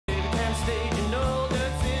stage and no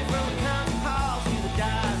dirt fit from the concert hall. See the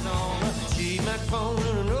guys on a cheap microphone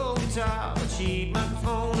and an old guitar. A cheap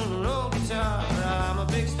microphone and an old guitar. I'm a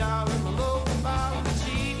big star in my local bar with a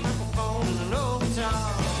cheap microphone and an old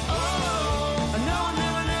guitar. Oh, I know I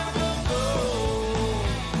never, never go.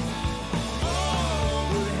 Oh,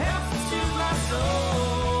 will it help to soothe my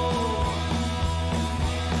soul?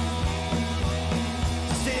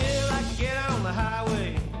 Still, I can get out on the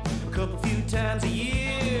highway a few times a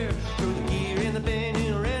year. Throw the gear in the bin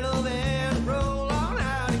in a rental van, roll on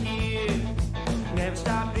out of here. Never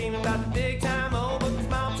stop dreaming about the big time, oh, but the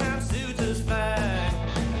small time suits us fine.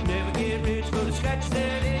 Never get rich, but the scratches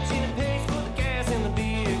that itch and it pays for the gas and the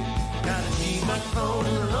beer. Got a cheap microphone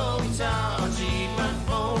and an old guitar, a cheap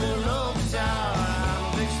microphone and an old guitar.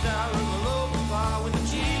 I'm a big star in my local bar with a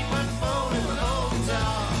cheap microphone and an old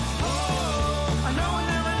guitar. Oh, I know I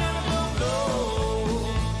never, never go.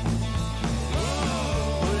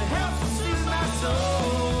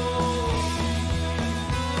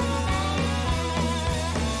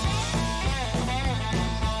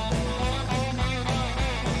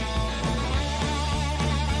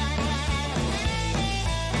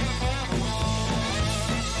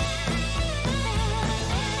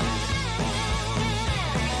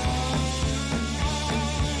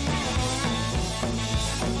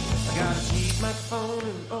 Microphone and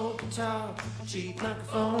an old guitar, cheap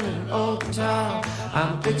microphone and an old guitar.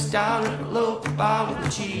 I'm a big star in a local bar with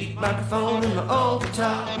a cheap microphone and an old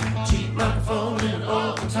guitar. Cheap microphone and an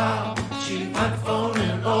old guitar, cheap microphone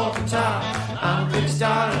and an old guitar. I'm a big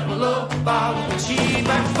star in a local bar with a cheap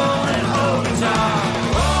microphone and an old guitar.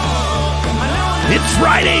 It's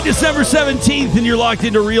Friday, December 17th, and you're locked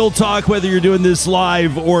into Real Talk, whether you're doing this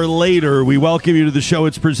live or later. We welcome you to the show.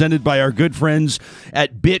 It's presented by our good friends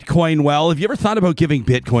at Bitcoin Well. Have you ever thought about giving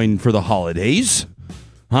Bitcoin for the holidays?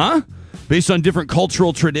 Huh? Based on different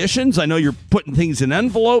cultural traditions? I know you're putting things in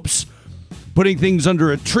envelopes, putting things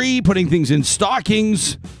under a tree, putting things in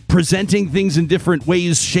stockings, presenting things in different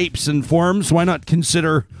ways, shapes, and forms. Why not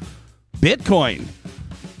consider Bitcoin?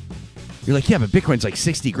 You're like, yeah, but Bitcoin's like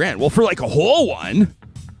 60 grand. Well, for like a whole one.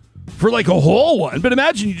 But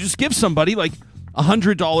imagine you just give somebody like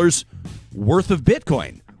 $100 worth of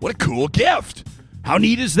Bitcoin. What a cool gift. How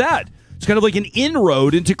neat is that? It's kind of like an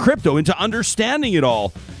inroad into crypto, into understanding it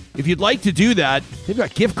all. If you'd like to do that, they've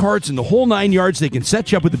got gift cards in the whole 9 yards. They can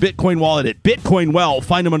set you up with the Bitcoin wallet at Bitcoin Well.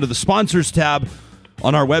 Find them under the sponsors tab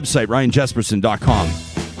on our website,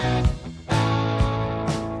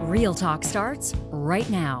 RyanJesperson.com. Real Talk starts right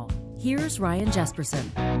now. Here's Ryan Jesperson.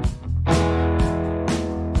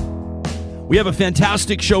 We have a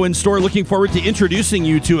fantastic show in store. Looking forward to introducing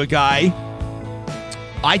you to a guy.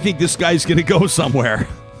 I think this guy's going to go somewhere.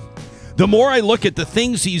 The more I look at the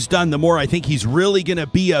things he's done, the more I think he's really going to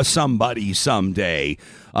be a somebody someday.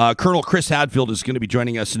 Colonel Chris Hadfield is going to be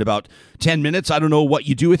joining us in about 10 minutes. I don't know what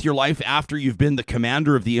you do with your life after you've been the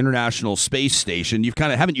commander of the International Space Station.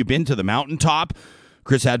 Haven't you been to the mountaintop?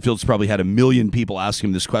 Chris Hadfield's probably had 1 million people ask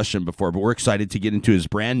him this question before, but we're excited to get into his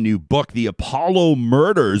brand new book, The Apollo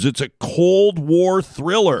Murders. It's a Cold War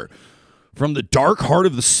thriller from the dark heart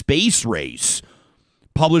of the space race.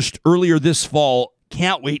 Published earlier this fall.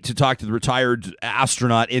 Can't wait to talk to the retired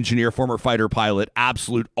astronaut, engineer, former fighter pilot,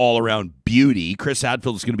 absolute all-around beauty. Chris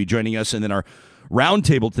Hadfield is going to be joining us, and then our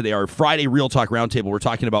roundtable today, our Friday Real Talk roundtable, we're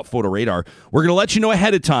talking about photoradar. We're going to let you know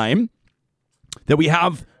ahead of time that we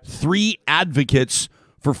have 3 advocates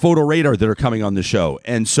for photoradar that are coming on the show.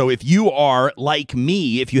 And so if you are like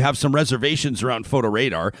me, if you have some reservations around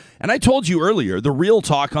photoradar, and I told you earlier, the real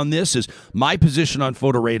talk on this is my position on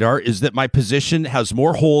photoradar is that my position has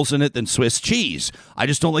more holes in it than Swiss cheese. I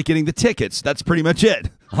just don't like getting the tickets. That's pretty much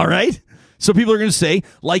it. All right? So people are going to say,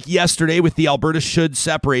 like yesterday with the Alberta should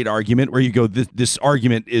separate argument, where you go, this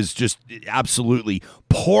argument is just absolutely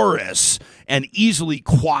porous and easily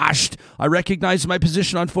quashed. I recognize my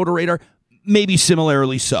position on photoradar, maybe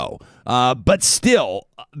similarly so. But still,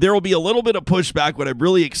 there will be a little bit of pushback. What I'm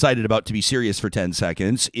really excited about, to be serious for 10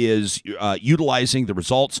 seconds, is utilizing the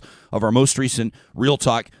results of our most recent Real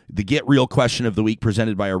Talk, the Get Real question of the week,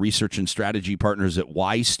 presented by our research and strategy partners at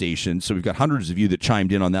Y Station. So we've got hundreds of you that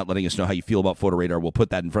chimed in on that, letting us know how you feel about photoradar. We'll put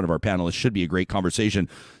that in front of our panelists. Should be a great conversation.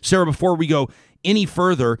 Sarah, before we go any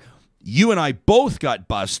further, you and I both got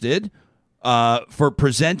busted for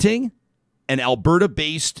presenting an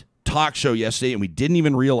Alberta-based talk show yesterday, and we didn't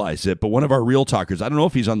even realize it, but one of our Real Talkers, I don't know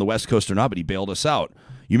if he's on the West Coast or not, but he bailed us out.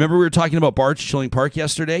 You remember we were talking about Barge Chilling Park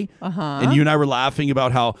yesterday? And you and I were laughing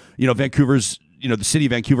about how, Vancouver's, the city of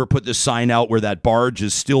Vancouver put this sign out where that barge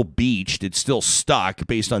is still beached. It's still stuck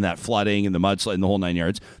based on that flooding and the mudslide and the whole 9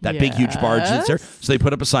 yards. That big, huge barge that's there. So they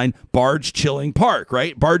put up a sign, barge chilling park,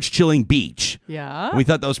 right? Barge chilling beach. Yeah. We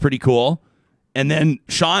thought that was pretty cool. And then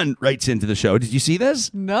Sean writes into the show. Did you see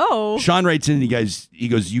this? No. Sean writes in, he goes,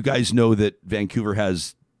 you guys know that Vancouver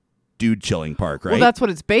has dude chilling park, right? Well, that's what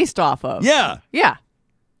it's based off of. Yeah. Yeah.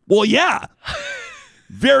 Well, yeah.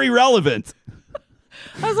 Very relevant.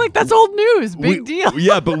 I was like, that's old news. Big deal.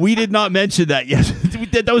 Yeah, but we did not mention that yet.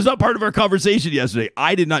 That was not part of our conversation yesterday.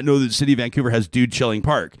 I did not know that the city of Vancouver has Dude Chilling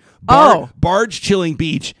Park. Barge Chilling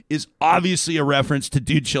Beach is obviously a reference to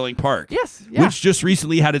Dude Chilling Park. Yes. Yeah. Which just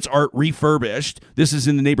recently had its art refurbished. This is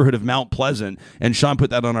in the neighborhood of Mount Pleasant. And Sean put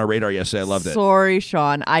that on our radar yesterday. I loved it. Sorry,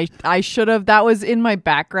 Sean. I should have. That was in my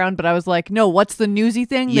background, but I was like, no, what's the newsy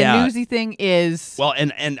thing? Yeah. The newsy thing is... Well,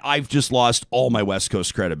 and I've just lost all my West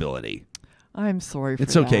Coast credibility. I'm sorry for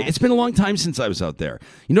It's okay. that. It's been a long time since I was out there.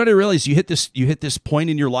 You know what I realized? You hit this point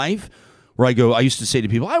in your life where I used to say to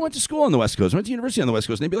people, I went to school on the West Coast. I went to university on the West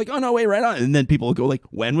Coast. And they'd be like, oh, no, wait, right on. And then people would go like,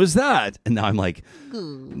 when was that? And now I'm like,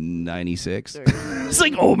 96. It's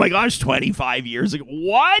like, oh my gosh, 25 years ago.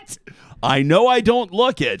 What? I know I don't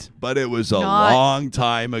look it, but it was a long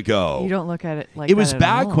time ago. You don't look at it like it was that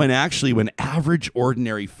back all. when average,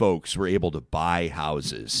 ordinary folks were able to buy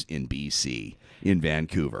houses in BC. In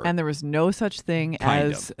Vancouver. And there was no such thing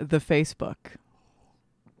as the Facebook.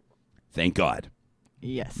 Thank God.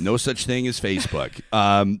 Yes. No such thing as Facebook.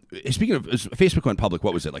 Speaking of, Facebook went public,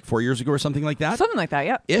 what was it, like 4 years ago or something like that? Something like that,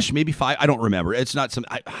 yeah. Ish, maybe 5. I don't remember. It's not some,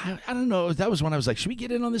 I don't know. That was when I was like, should we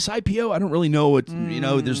get in on this IPO? I don't really know.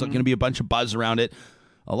 There's going to be a bunch of buzz around it.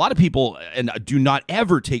 A lot of people, and do not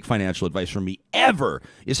ever take financial advice from me, ever.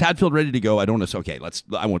 Is Hadfield ready to go? I don't know. Okay,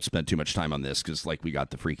 I won't spend too much time on this because, we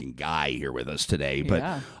got the freaking guy here with us today.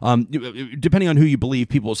 But depending on who you believe,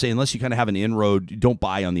 people will say, unless you kind of have an inroad, don't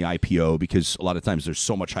buy on the IPO because a lot of times there's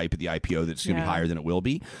so much hype at the IPO that it's going to be higher than it will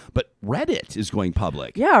be. But Reddit is going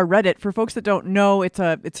public. Yeah, Reddit. For folks that don't know, it's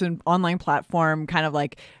an online platform, kind of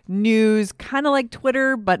like news, kind of like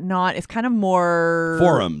Twitter, but not. It's kind of more...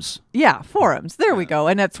 Forums. Yeah, forums. There we go.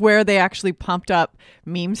 And that's where they actually pumped up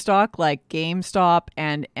meme stock like GameStop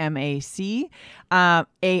and AMC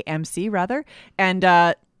rather. And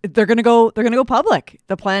they're going to go public.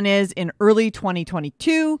 The plan is in early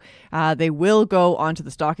 2022, they will go onto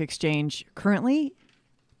the stock exchange. Currently,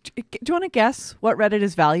 do you want to guess what Reddit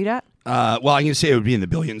is valued at? Well, I'm going to say it would be in the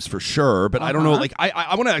billions for sure, but I don't know.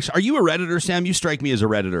 I want to actually. Are you a Redditor, Sam? You strike me as a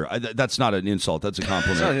Redditor. That's not an insult. That's a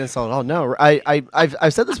compliment. It's not an insult at all. No,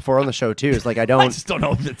 I've said this before on the show too. It's like I just don't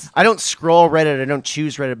know if it's. I don't scroll Reddit. I don't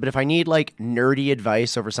choose Reddit. But if I need nerdy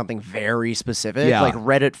advice over something very specific,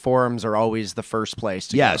 Reddit forums are always the first place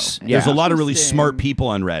to go. There's a lot of really smart people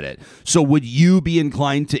on Reddit. So would you be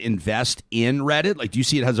inclined to invest in Reddit? Do you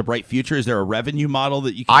see it has a bright future? Is there a revenue model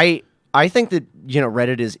that you can... I think that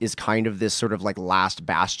Reddit is kind of this sort of last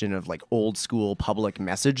bastion of old school public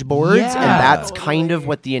message boards, and that's kind of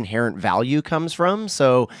what the inherent value comes from.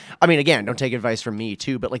 So I mean, again, don't take advice from me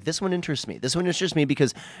too, but this one interests me. This one interests me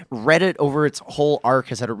because Reddit over its whole arc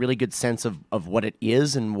has had a really good sense of what it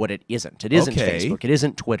is and what it isn't. It isn't Facebook. It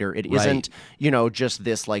isn't Twitter. It isn't just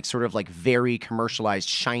this very commercialized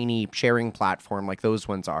shiny sharing platform like those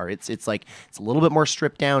ones are. It's a little bit more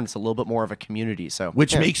stripped down. It's a little bit more of a community. So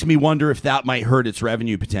which makes me wonder if that might hurt its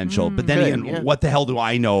revenue potential. But then again, what the hell do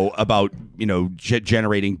I know about,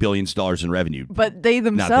 generating billions of dollars in revenue? But they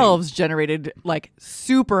themselves generated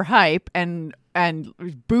super hype and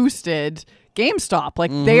boosted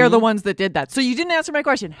GameStop. They are the ones that did that. So you didn't answer my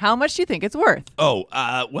question. How much do you think it's worth? Oh,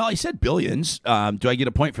 well, I said billions. Do I get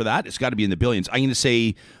a point for that? It's got to be in the billions. I'm going to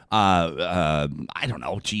say, I don't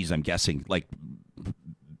know. Geez, I'm guessing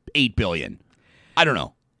 8 billion. I don't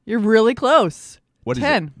know. You're really close. What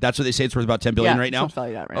 10. Is it? That's what they say it's worth, about 10 billion right now? That's what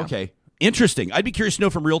it's valued at right now. Okay. Interesting. I'd be curious to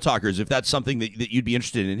know from Real Talkers if that's something that you'd be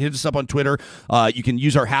interested in. Hit us up on Twitter. You can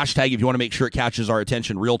use our hashtag if you want to make sure it catches our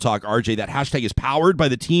attention, Real Talk RJ. That hashtag is powered by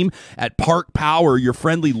the team at Park Power, your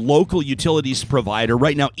friendly local utilities provider.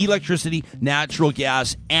 Right now, electricity, natural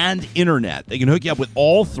gas, and internet. They can hook you up with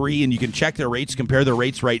all three, and you can check their rates, compare their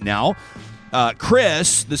rates right now.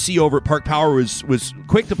 Chris, the CEO over at Park Power, was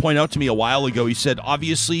quick to point out to me a while ago. He said,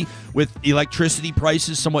 obviously, with electricity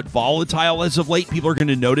prices somewhat volatile as of late, people are going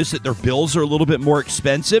to notice that their bills are a little bit more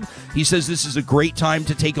expensive. He says this is a great time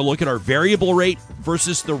to take a look at our variable rate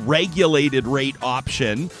versus the regulated rate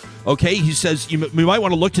option. Okay, he says we might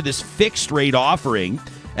want to look to this fixed rate offering.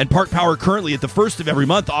 And Park Power currently at the first of every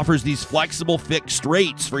month offers these flexible fixed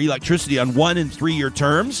rates for electricity on 1 and 3 year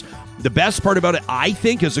terms. The best part about it, I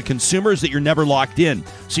think, as a consumer, is that you're never locked in.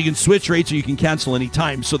 So you can switch rates or you can cancel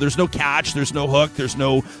anytime. So there's no catch, there's no hook, there's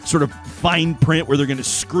no sort of fine print where they're going to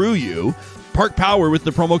screw you. Park Power with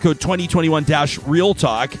the promo code 2021-Real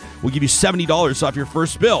Talk will give you $70 off your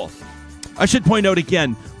first bill. I should point out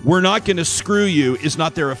again, "We're not going to screw you" is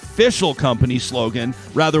not their official company slogan,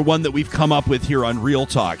 rather one that we've come up with here on Real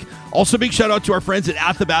Talk. Also, big shout out to our friends at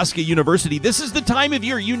Athabasca University. This is the time of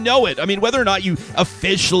year, you know it. I mean, whether or not you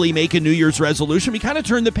officially make a New Year's resolution, we kind of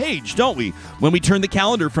turn the page, don't we? When we turn the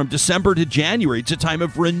calendar from December to January, it's a time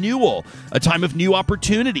of renewal, a time of new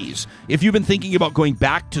opportunities. If you've been thinking about going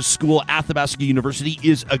back to school, Athabasca University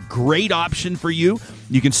is a great option for you.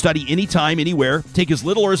 You can study anytime, anywhere, take as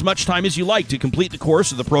little or as much time as you like to complete the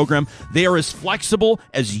course or the program. They are as flexible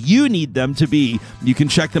as you need them to be. You can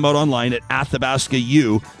check them out online at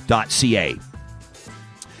athabascau.ca.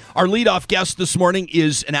 Our leadoff guest this morning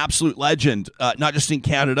is an absolute legend, not just in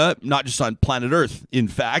Canada, not just on planet Earth. In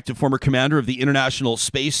fact, a former commander of the International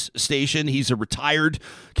Space Station. He's a retired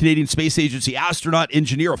Canadian Space Agency astronaut,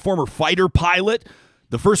 engineer, a former fighter pilot,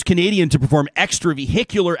 the first Canadian to perform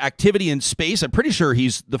extravehicular activity in space. I'm pretty sure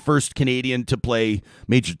he's the first Canadian to play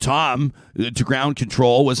Major Tom to ground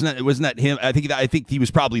control. Wasn't that him? I think he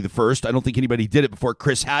was probably the first. I don't think anybody did it before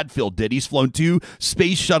Chris Hadfield did. He's flown 2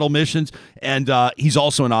 space shuttle missions, and he's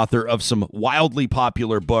also an author of some wildly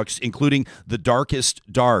popular books, including The Darkest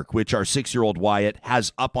Dark, which our 6-year-old Wyatt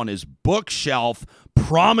has up on his bookshelf,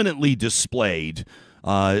 prominently displayed,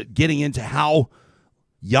 getting into how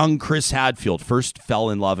young Chris Hadfield first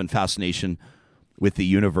fell in love and fascination with the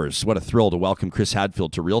universe. What a thrill to welcome Chris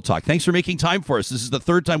Hadfield to Real Talk. Thanks for making time for us. This is the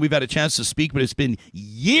third time we've had a chance to speak, but it's been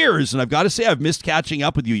years, and I've got to say I've missed catching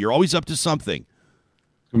up with you. You're always up to something.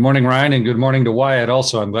 Good morning, Ryan, and good morning to Wyatt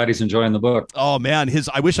also. I'm glad he's enjoying the book. Oh, man,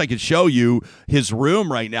 I wish I could show you his room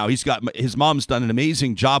right now. His mom's done an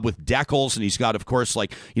amazing job with decals, and he's got, of course, the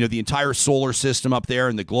entire solar system up there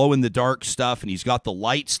and the glow-in-the-dark stuff, and he's got the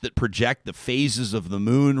lights that project the phases of the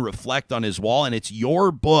moon reflect on his wall, and it's your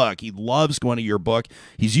book. He loves going to your book.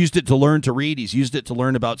 He's used it to learn to read. He's used it to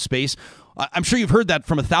learn about space. I'm sure you've heard that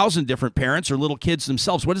from 1,000 different parents or little kids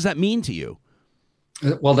themselves. What does that mean to you?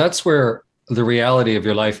 Well, that's where the reality of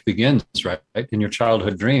your life begins, right? In your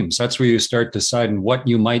childhood dreams. That's where you start deciding what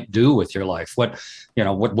you might do with your life, what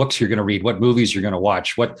books you're going to read, what movies you're going to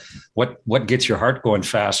watch, what gets your heart going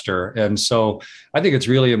faster. And so I think it's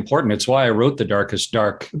really important. It's why I wrote The Darkest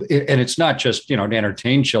Dark. And it's not just, to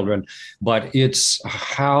entertain children, but it's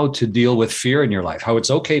how to deal with fear in your life, how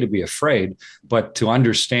it's okay to be afraid, but to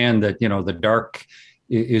understand that, the dark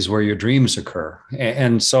is where your dreams occur.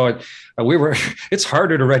 And so it's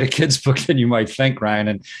harder to write a kid's book than you might think,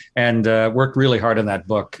 Ryan, and worked really hard on that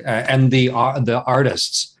book. And the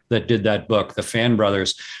artists that did that book, the Fan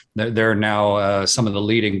Brothers, they're now some of the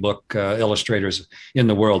leading book illustrators in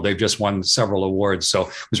the world. They've just won several awards. So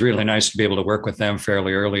it was really nice to be able to work with them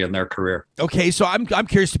fairly early in their career. Okay, so I'm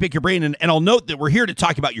curious to pick your brain, and I'll note that we're here to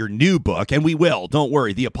talk about your new book, and we will. Don't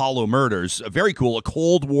worry, The Apollo Murders. Very cool, a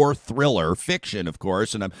Cold War thriller, fiction, of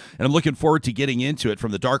course, and I'm looking forward to getting into it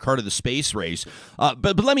from the dark heart of the space race.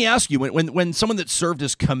 But let me ask you, when someone that served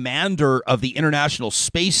as commander of the International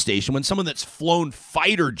Space Station, when someone that's flown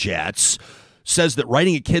fighter jets says that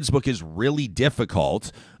writing a kid's book is really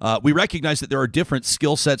difficult, we recognize that there are different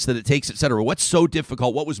skill sets that it takes, et cetera. What's so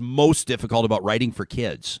difficult? What was most difficult about writing for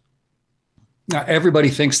kids? Now, everybody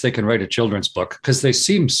thinks they can write a children's book because they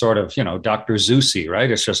seem sort of, Dr. Seussy,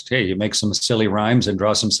 right? It's just, hey, you make some silly rhymes and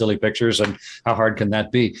draw some silly pictures, and how hard can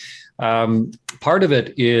that be? Part of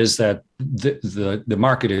it is that the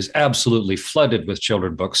market is absolutely flooded with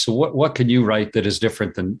children's books. So what can you write that is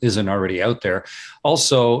different than isn't already out there?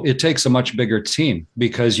 Also, it takes a much bigger team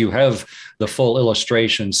because you have the full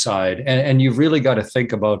illustration side, and you've really got to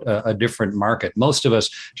think about a different market. Most of us,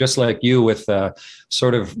 just like you, with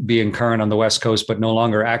sort of being current on the West Coast, but no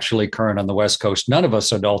longer actually current on the West Coast. None of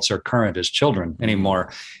us adults are current as children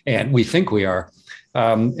anymore, and we think we are.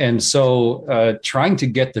 And so trying to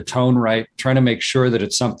get the tone right, trying to make sure that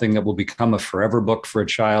it's something that will become a forever book for a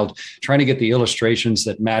child, trying to get the illustrations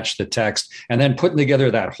that match the text, and then putting together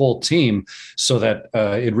that whole team so that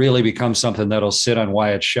it really becomes something that'll sit on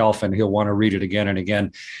Wyatt's shelf and he'll want to read it again and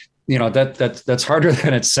again. That's harder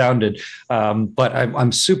than it sounded, but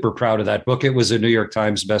I'm super proud of that book. It was a New York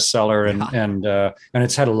Times bestseller, and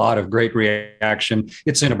it's had a lot of great reaction.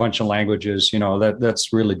 It's in a bunch of languages.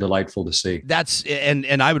 That's really delightful to see. It's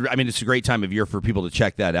a great time of year for people to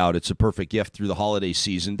check that out. It's a perfect gift through the holiday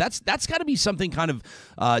season. That's got to be something kind of.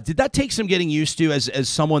 Did that take some getting used to as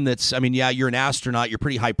someone that's? You're an astronaut. You're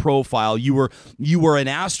pretty high profile. You were an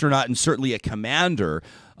astronaut and certainly a commander.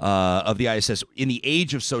 of the ISS in the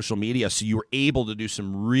age of social media, so you were able to do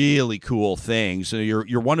some really cool things. So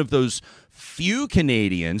you're one of those few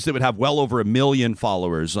Canadians that would have well over 1 million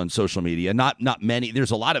followers on social media. Not many.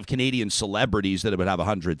 There's a lot of Canadian celebrities that would have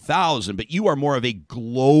 100,000, but you are more of a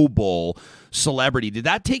global celebrity. Did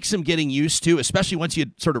that take some getting used to, especially once you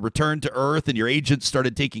sort of returned to Earth and your agent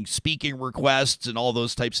started taking speaking requests and all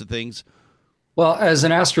those types of things? Well, as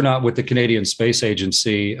an astronaut with the Canadian Space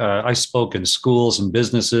Agency, I spoke in schools and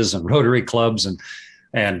businesses and Rotary clubs and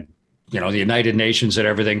the United Nations and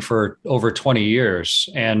everything for over 20 years.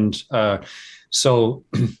 And so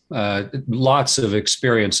lots of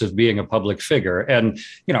experience of being a public figure. And,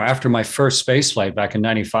 after my first space flight back in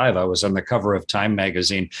 95, I was on the cover of Time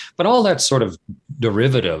magazine, but all that's sort of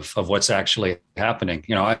derivative of what's actually happening.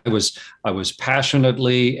 I was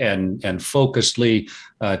passionately and focusedly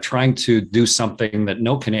trying to do something that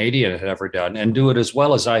no Canadian had ever done and do it as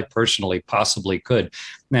well as I personally possibly could.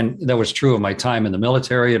 And that was true of my time in the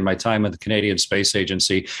military and my time at the Canadian Space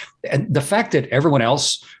Agency. And the fact that everyone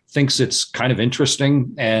else thinks it's kind of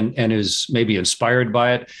interesting and is maybe inspired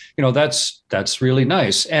by it, that's really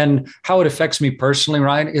nice. And how it affects me personally,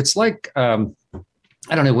 Ryan, it's like,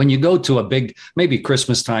 I don't know, when you go to a big, maybe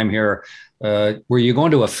Christmas time here, where you go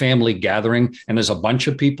into a family gathering and there's a bunch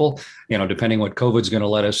of people, depending what COVID's going to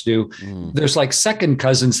let us do, there's like second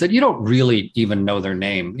cousins that you don't really even know their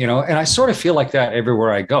name, and I sort of feel like that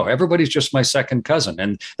everywhere I go. Everybody's just my second cousin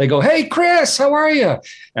and they go, "Hey, Chris, how are you?"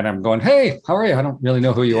 And I'm going, "Hey, how are you? I don't really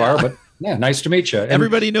know who you are, but yeah, nice to meet you." And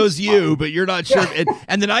everybody knows you, but you're not sure. Yeah.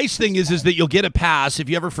 And the nice thing is that you'll get a pass if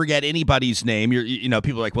you ever forget anybody's name.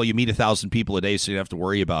 People are like, well, you meet 1,000 people a day, so you don't have to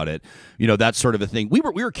worry about it. That sort of a thing. We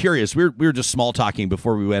were curious. We were just small talking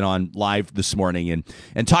before we went on live this morning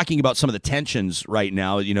and talking about some of the tensions right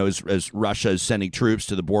now. As Russia is sending troops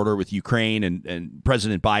to the border with Ukraine and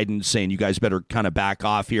President Biden saying you guys better kind of back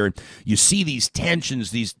off here. And you see these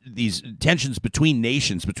tensions, these tensions between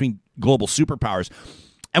nations, between global superpowers.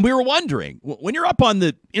 And we were wondering, when you're up on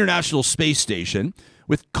the International Space Station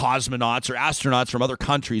with cosmonauts or astronauts from other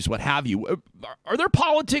countries, what have you, are there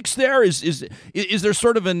politics there? Is there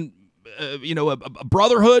sort of a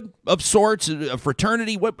brotherhood of sorts, a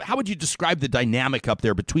fraternity? How would you describe the dynamic up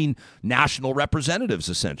there between national representatives,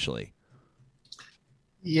 essentially?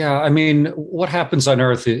 Yeah, I mean, what happens on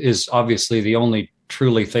Earth is obviously the only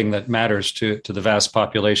truly thing that matters to the vast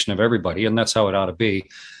population of everybody, and that's how it ought to be.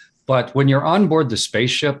 But when you're on board the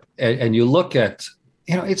spaceship and you look at,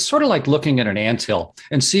 it's sort of like looking at an anthill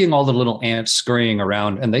and seeing all the little ants scurrying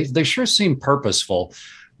around, and they sure seem purposeful,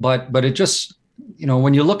 but it just,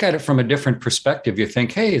 when you look at it from a different perspective, you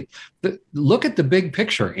think, hey, look at the big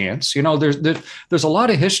picture, ants. There's a lot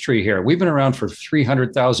of history here. We've been around for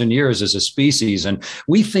 300,000 years as a species, and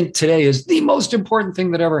we think today is the most important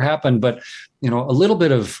thing that ever happened. But a little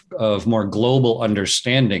bit of more global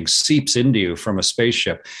understanding seeps into you from a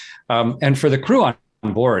spaceship. And for the crew on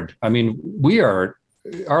board, I mean,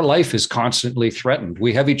 our life is constantly threatened.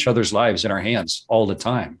 We have each other's lives in our hands all the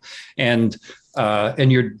time. And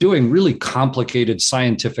you're doing really complicated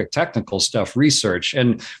scientific, technical stuff, research.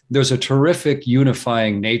 And there's a terrific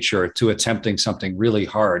unifying nature to attempting something really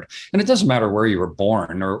hard. And it doesn't matter where you were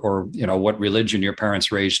born or what religion your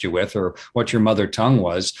parents raised you with or what your mother tongue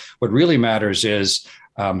was. What really matters is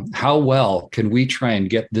how well can we try and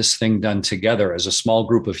get this thing done together as a small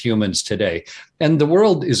group of humans today? And the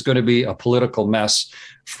world is going to be a political mess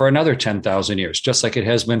for another 10,000 years, just like it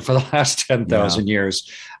has been for the last 10,000 years.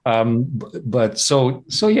 But so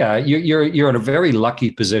yeah, you're in a very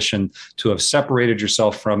lucky position to have separated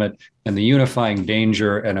yourself from it, and the unifying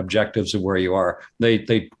danger and objectives of where you are,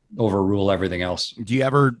 they overrule everything else. Do you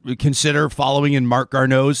ever consider following in Mark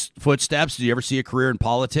Garneau's footsteps? Do you ever see a career in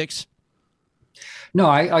politics? No,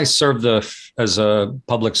 I served as a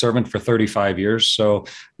public servant for 35 years. So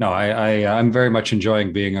no, I'm very much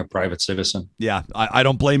enjoying being a private citizen. Yeah, I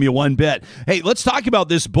don't blame you one bit. Hey, let's talk about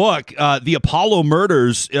this book, The Apollo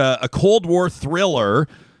Murders, a Cold War thriller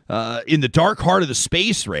in the dark heart of the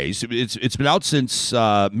space race. It's been out since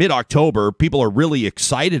mid-October. People are really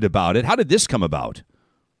excited about it. How did this come about?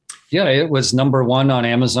 Yeah, it was #1 on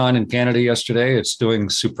Amazon in Canada yesterday. It's doing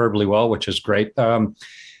superbly well, which is great.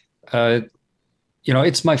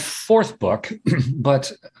 It's my 4th book,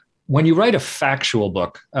 but when you write a factual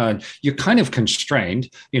book, you're kind of constrained.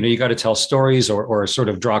 You got to tell stories or sort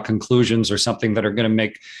of draw conclusions or something that are going to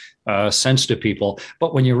make sense to people.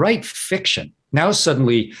 But when you write fiction, now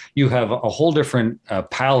suddenly you have a whole different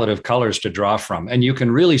palette of colors to draw from, and you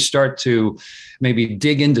can really start to maybe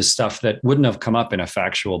dig into stuff that wouldn't have come up in a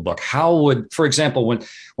factual book. How would, for example,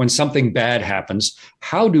 when something bad happens,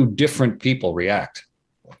 how do different people react?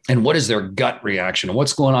 and what is their gut reaction and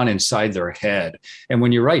what's going on inside their head. And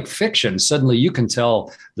when you write fiction, suddenly you can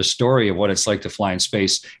tell the story of what it's like to fly in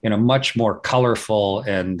space in a much more colorful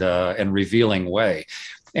and revealing way.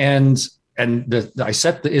 It's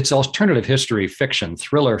alternative history fiction,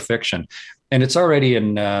 thriller fiction. And it's already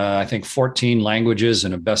in, I think, 14 languages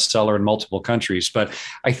and a bestseller in multiple countries. But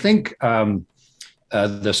I think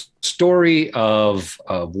the story of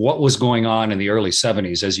what was going on in the early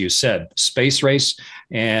 70s, as you said, space race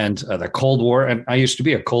and the Cold War. And I used to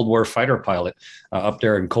be a Cold War fighter pilot up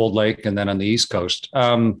there in Cold Lake and then on the East Coast.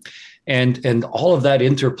 And all of that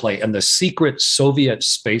interplay and the secret Soviet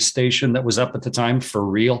space station that was up at the time for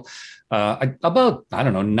real. About,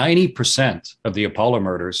 90% of the Apollo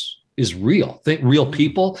murders is real. Real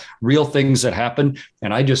people, real things that happen.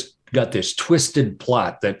 And I just got this twisted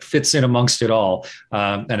plot that fits in amongst it all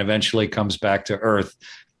and eventually comes back to Earth.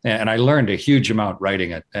 And I learned a huge amount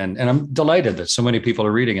writing it. And I'm delighted that so many people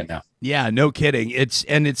are reading it now. Yeah, no kidding. We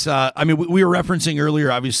were referencing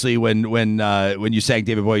earlier, obviously, when you sang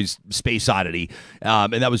David Bowie's Space Oddity,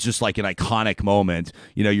 and that was just like an iconic moment.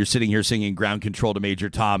 You know, you're sitting here singing Ground Control to Major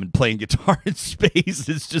Tom and playing guitar in space.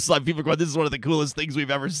 It's just like people go, this is one of the coolest things we've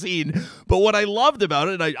ever seen. But what I loved about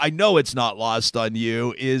it, and I know it's not lost on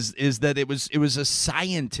you, is that it was a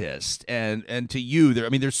scientist, and to you,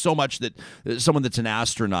 there's so much that someone that's an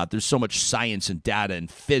astronaut, there's so much science and data and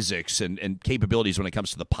physics and capabilities when it comes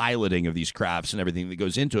to the piloting of these crafts and everything that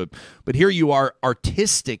goes into it. But here you are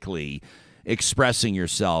artistically expressing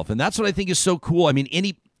yourself. And that's what I think is so cool. I mean,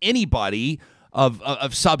 anybody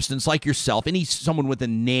of substance like yourself, someone with a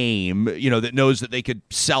name, that knows that they could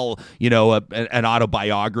sell, an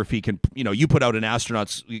autobiography can, you put out an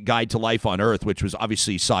astronaut's guide to life on Earth, which was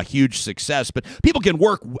obviously saw huge success, but people can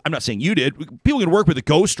work. I'm not saying you did. People can work with a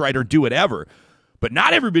ghostwriter, do whatever. But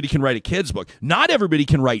not everybody can write a kid's book. Not everybody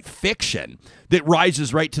can write fiction that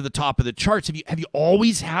rises right to the top of the charts. Have you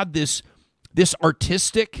always had this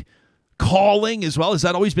artistic calling as well? Has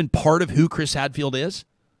that always been part of who Chris Hadfield is?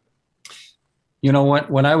 You know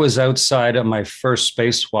what? When I was outside on my first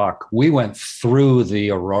spacewalk, we went through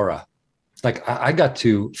the aurora. Like I got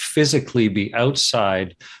to physically be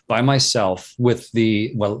outside by myself with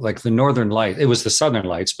the northern light. It was the southern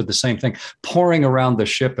lights, but the same thing, pouring around the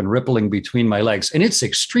ship and rippling between my legs. And it's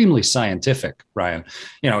extremely scientific, Ryan.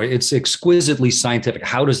 It's exquisitely scientific.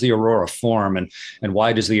 How does the aurora form and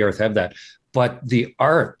why does the Earth have that? But the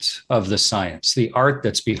art of the science, the art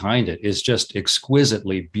that's behind it is just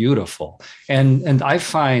exquisitely beautiful. And I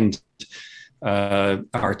find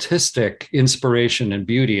artistic inspiration and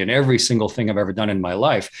beauty in every single thing I've ever done in my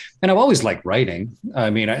life. And I've always liked writing.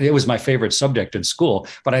 I mean, it was my favorite subject in school,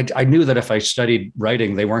 but I knew that if I studied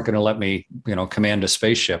writing, they weren't going to let me, command a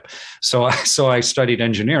spaceship. So I studied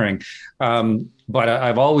engineering. But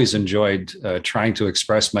I've always enjoyed trying to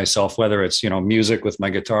express myself, whether it's, music with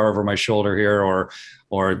my guitar over my shoulder here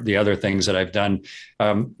or the other things that I've done.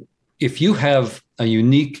 If you have a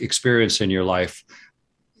unique experience in your life,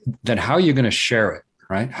 then how are you going to share it,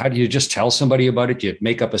 right? How do you just tell somebody about it? Do you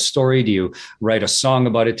make up a story? Do you write a song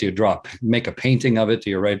about it? Do you make a painting of it? Do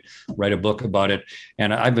you write a book about it?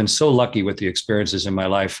 And I've been so lucky with the experiences in my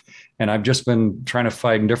life, and I've just been trying to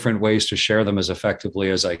find different ways to share them as effectively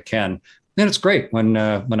as I can. And it's great when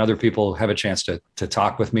other people have a chance to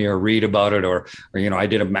talk with me or read about it, or I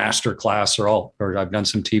did a master class or I've done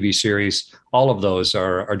some TV series. All of those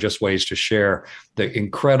are just ways to share the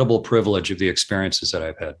incredible privilege of the experiences that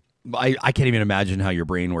I've had. I can't even imagine how your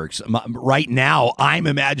brain works. Right now, I'm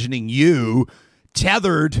imagining you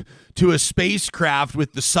tethered to a spacecraft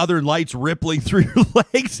with the southern lights rippling through your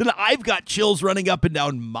legs, and I've got chills running up and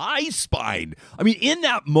down my spine. I mean, in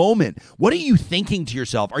that moment, what are you thinking to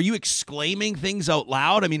yourself? Are you exclaiming things out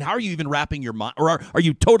loud? I mean, how are you even wrapping your mind? Or are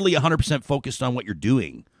you totally 100% focused on what you're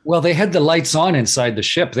doing? Well, they had the lights on inside the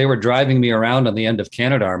ship. They were driving me around on the end of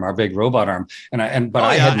Canadarm, our big robot arm, I had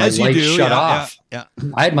my light shut off. Yeah.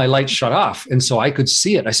 I had my light shut off, and so I could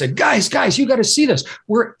see it. I said, "Guys, you got to see this.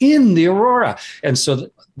 We're in the aurora." And so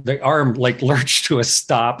the arm lurched to a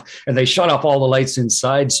stop, and they shut off all the lights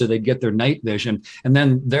inside so they'd get their night vision. And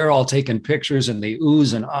then they're all taking pictures, and they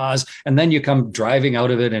oohs and ahs. And then you come driving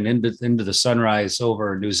out of it and into the sunrise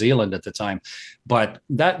over New Zealand at the time. But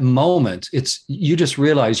that moment, you just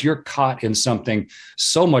realize you're caught in something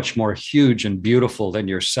so much more huge and beautiful than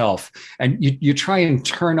yourself. And you try and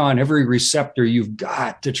turn on every receptor you've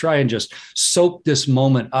got to try and just soak this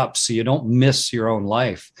moment up so you don't miss your own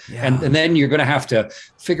life. Yeah. And then you're going to have to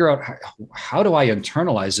figure out how do I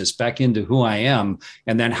internalize this back into who I am?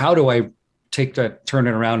 And then how do I turn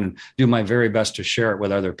it around and do my very best to share it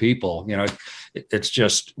with other people. It's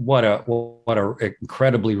just what a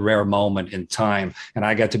incredibly rare moment in time. And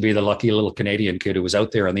I got to be the lucky little Canadian kid who was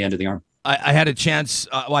out there on the end of the arm. I had a chance,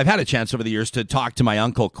 I've had a chance over the years to talk to my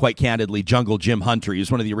uncle, quite candidly, Jungle Jim Hunter. He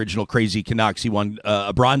was one of the original Crazy Canucks. He won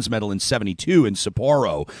a bronze medal in '72 in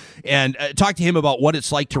Sapporo. And talk to him about what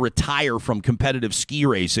it's like to retire from competitive ski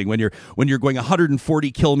racing when you're going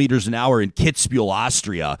 140 kilometers an hour in Kitzbühel,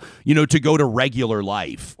 Austria, to go to regular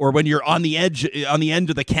life. Or when you're on the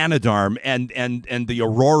end of the Canadarm and the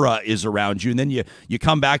aurora is around you, and then you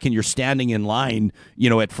come back and you're standing in line,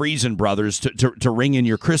 at Friesen Brothers to ring in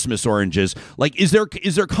your Christmas orange. Like, is there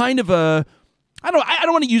kind of a, I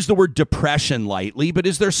don't want to use the word depression lightly, but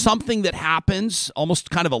is there something that happens, almost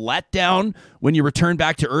kind of a letdown, when you return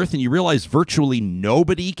back to Earth and you realize virtually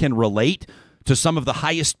nobody can relate to some of the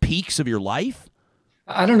highest peaks of your life?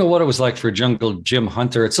 I don't know what it was like for Jungle Jim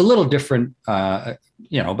Hunter. It's a little different, but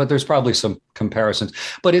there's probably some comparisons.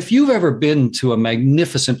 But if you've ever been to a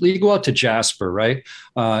you go out to Jasper, right,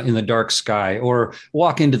 in the dark sky, or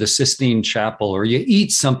walk into the Sistine Chapel, or you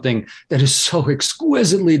eat something that is so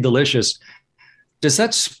exquisitely delicious, does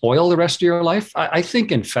that spoil the rest of your life? I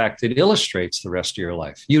think, in fact, it illustrates the rest of your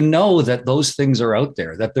life. You know that those things are out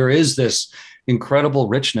there, that there is this incredible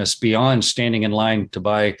richness beyond standing in line to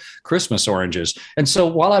buy Christmas oranges. And so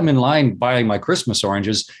while I'm in line buying my Christmas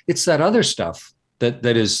oranges, it's that other stuff that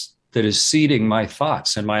is seeding my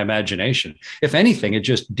thoughts and my imagination. If anything, it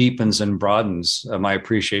just deepens and broadens my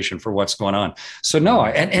appreciation for what's going on. So no,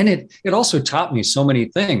 and it also taught me so many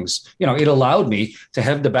things. It allowed me to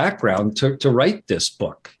have the background to write this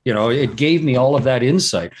book. It gave me all of that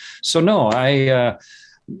insight. So no,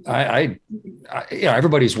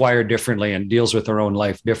 everybody's wired differently and deals with their own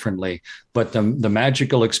life differently. But the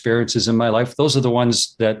magical experiences in my life, those are the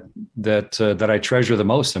ones that I treasure the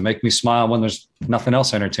most and make me smile when there's nothing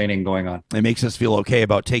else entertaining going on. It makes us feel okay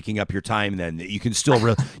about taking up your time. Then you can still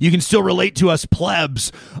relate to us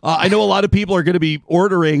plebs. I know a lot of people are going to be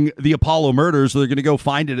ordering the Apollo Murders, so they're going to go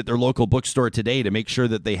find it at their local bookstore today to make sure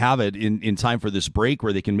that they have it in time for this break,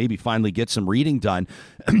 where they can maybe finally get some reading done.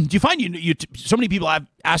 Do you find so many people have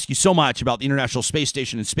asked you so much about the International Space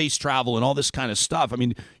Station and space travel and all this kind of stuff? I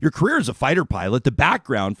mean, your career as a fighter pilot, the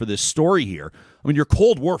background for this story here. I mean, you're a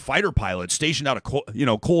Cold War fighter pilot stationed out of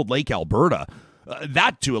Cold Lake, Alberta.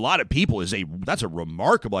 That to a lot of people that's a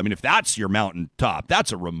remarkable. I mean, if that's your mountaintop,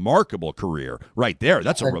 that's a remarkable career right there.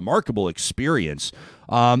 That's a remarkable experience.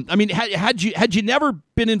 I mean, had you never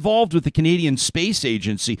been involved with the Canadian Space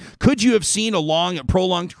Agency, could you have seen a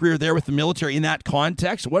prolonged career there with the military in that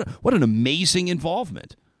context? What an amazing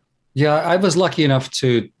involvement. Yeah, I was lucky enough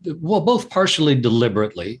to, both partially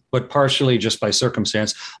deliberately, but partially just by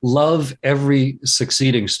circumstance, love every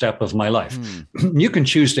succeeding step of my life. You can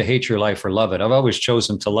choose to hate your life or love it. I've always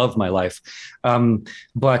chosen to love my life.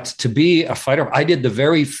 But to be a fighter, I did the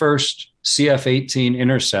very first CF-18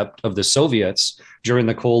 intercept of the Soviets during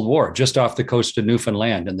the Cold War, just off the coast of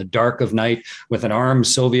Newfoundland in the dark of night with an armed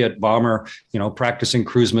Soviet bomber, practicing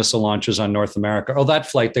cruise missile launches on North America. Oh, that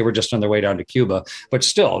flight, they were just on their way down to Cuba, but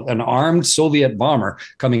still an armed Soviet bomber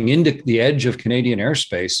coming into the edge of Canadian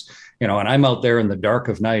airspace, and I'm out there in the dark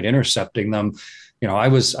of night intercepting them. I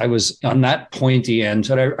was on that pointy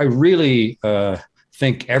end, and I really,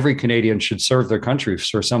 think every Canadian should serve their country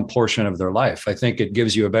for some portion of their life. I think it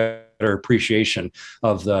gives you a better appreciation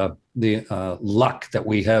of the luck that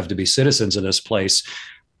we have to be citizens of this place.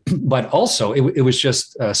 But also, it was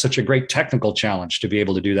just such a great technical challenge to be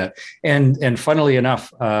able to do that. And funnily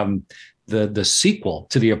enough, the sequel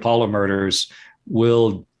to the Apollo Murders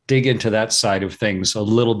will dig into that side of things a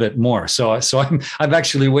little bit more. So I'm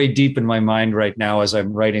actually way deep in my mind right now as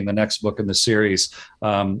I'm writing the next book in the series,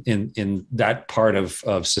 in that part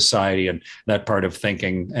of society and that part of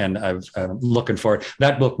thinking. And I'm looking forward.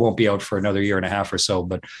 That book won't be out for another year and a half or so,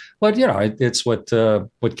 but it's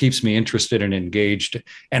what keeps me interested and engaged.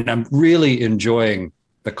 And I'm really enjoying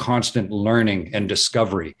the constant learning and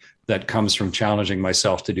discovery that comes from challenging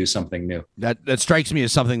myself to do something new. That strikes me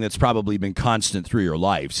as something that's probably been constant through your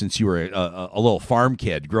life since you were a little farm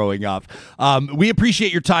kid growing up. We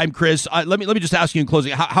appreciate your time, Chris. Let me just ask you in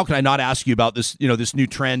closing, how can I not ask you about this, this new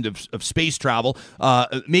trend of space travel?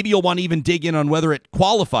 Maybe you'll want to even dig in on whether it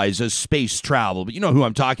qualifies as space travel, but you know who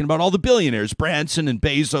I'm talking about, all the billionaires, Branson and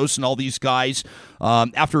Bezos and all these guys.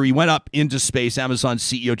 After he went up into space, Amazon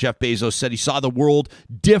CEO Jeff Bezos said he saw the world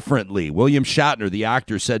differently. William Shatner, the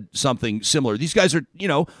actor, said something similar. These guys are,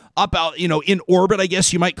 up out, in orbit, I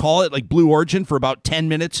guess you might call it, like Blue Origin, for about 10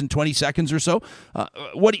 minutes and 20 seconds or so.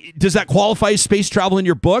 Does that qualify as space travel in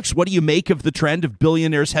your books? What do you make of the trend of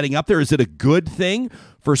billionaires heading up there? Is it a good thing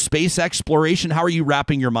for space exploration? How are you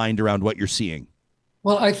wrapping your mind around what you're seeing?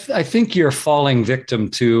 Well, I think you're falling victim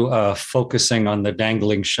to focusing on the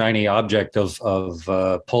dangling shiny object of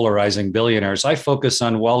polarizing billionaires. I focus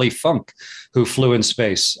on Wally Funk, who flew in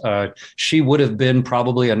space. She would have been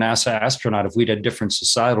probably a NASA astronaut if we'd had different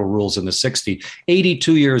societal rules in the 60s.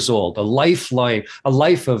 82 years old, a life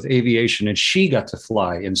of aviation, and she got to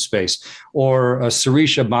fly in space. Or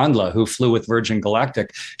Sirisha Bandla, who flew with Virgin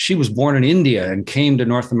Galactic. She was born in India and came to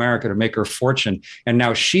North America to make her fortune, and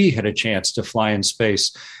now she had a chance to fly in space.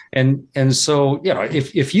 And so,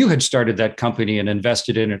 if you had started that company and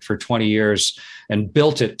invested in it for 20 years and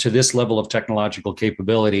built it to this level of technological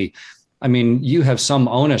capability, I mean, you have some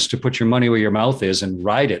onus to put your money where your mouth is and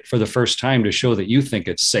ride it for the first time to show that you think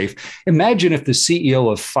it's safe. Imagine if the CEO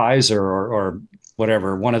of Pfizer or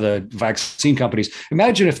whatever, one of the vaccine companies,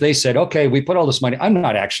 imagine if they said, okay, we put all this money, I'm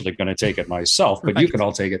not actually going to take it myself, but you can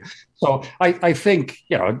all take it. So I think,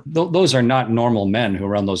 those are not normal men who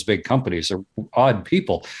run those big companies. They're odd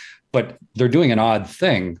people, but they're doing an odd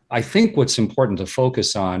thing. I think what's important to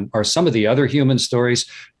focus on are some of the other human stories,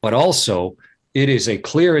 but also it is a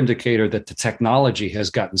clear indicator that the technology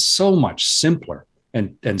has gotten so much simpler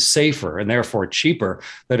and safer and therefore cheaper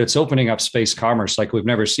that it's opening up space commerce like we've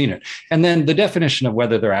never seen it. And then the definition of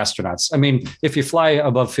whether they're astronauts. I mean, if you fly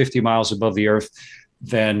above 50 miles above the Earth,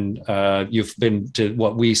 then you've been to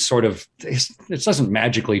what we sort of, it doesn't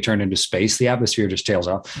magically turn into space. The atmosphere just tails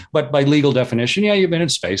off. But by legal definition, yeah, you've been in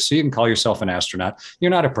space, so you can call yourself an astronaut.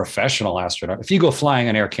 You're not a professional astronaut. If you go flying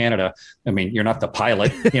on Air Canada, I mean, you're not the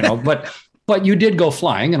pilot, but you did go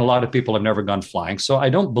flying, and a lot of people have never gone flying. So I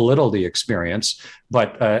don't belittle the experience,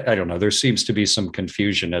 but I don't know. There seems to be some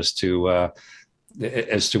confusion as to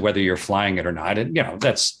whether you're flying it or not. And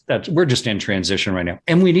that's we're just in transition right now,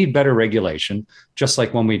 and we need better regulation. Just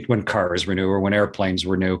like when cars renew or when airplanes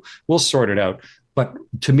renew, we'll sort it out. But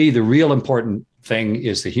to me, the real important thing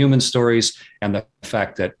is the human stories and the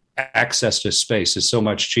fact that access to space is so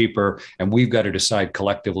much cheaper, and we've got to decide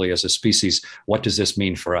collectively as a species, what does this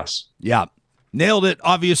mean for us? Yeah. Nailed it.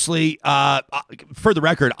 Obviously, for the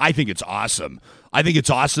record, I think it's awesome. I think it's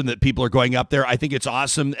awesome that people are going up there. I think it's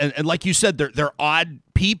awesome. And like you said, they're odd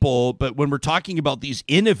people, but when we're talking about these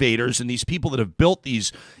innovators and these people that have built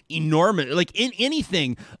these enormous, like in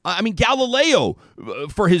anything, I mean, Galileo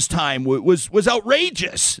for his time was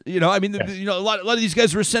outrageous. A lot of these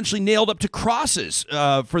guys were essentially nailed up to crosses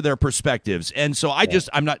for their perspectives. And so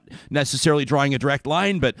I'm not necessarily drawing a direct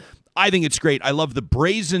line, but I think it's great. I love the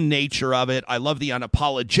brazen nature of it. I love the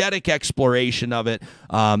unapologetic exploration of it.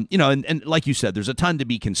 And like you said, there's a ton to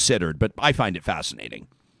be considered, but I find it fascinating.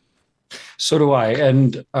 So do I.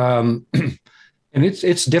 And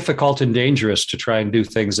it's difficult and dangerous to try and do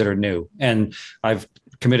things that are new. And I've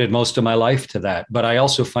committed most of my life to that, but I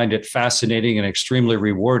also find it fascinating and extremely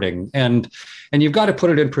rewarding. And you've got to put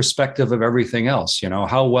it in perspective of everything else.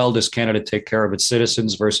 How well does Canada take care of its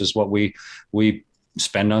citizens versus what we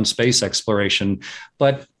spend on space exploration?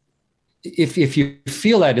 But if you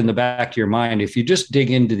feel that in the back of your mind, if you just dig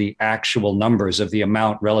into the actual numbers of the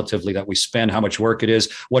amount relatively that we spend, how much work it is,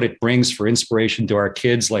 what it brings for inspiration to our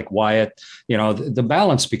kids like Wyatt, the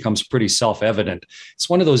balance becomes pretty self-evident. It's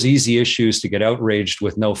one of those easy issues to get outraged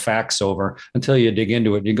with no facts over until you dig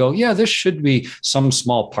into it and you go, yeah, this should be some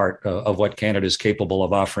small part of what Canada is capable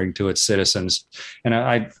of offering to its citizens. And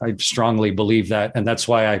I strongly believe that. And that's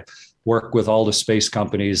why I work with all the space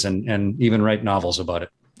companies and even write novels about it.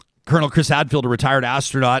 Colonel Chris Hadfield, a retired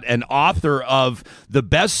astronaut and author of the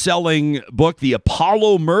best-selling book, The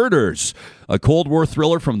Apollo Murders, a Cold War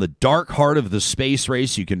thriller from the dark heart of the space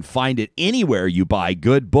race. You can find it anywhere you buy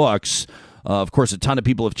good books. Of course, a ton of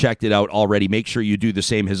people have checked it out already. Make sure you do the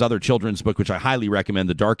same. His other children's book, which I highly recommend,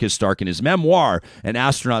 The Darkest Dark, and his memoir, An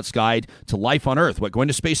Astronaut's Guide to Life on Earth, What Going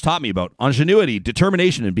to Space Taught Me About Ingenuity,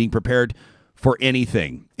 Determination, and Being Prepared for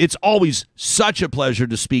Anything. It's always such a pleasure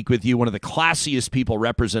to speak with you, one of the classiest people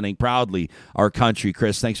representing proudly our country.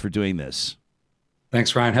 Chris, thanks for doing this.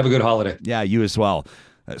 Thanks, Ryan. Have a good holiday. Yeah, you as well.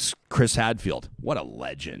 That's Chris Hadfield. What a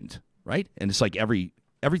legend, right? And it's like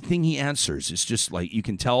everything he answers is just like, you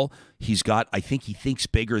can tell I think he thinks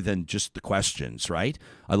bigger than just the questions, right?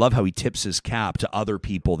 I love how he tips his cap to other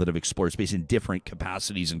people that have explored space in different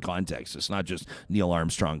capacities and contexts. It's not just Neil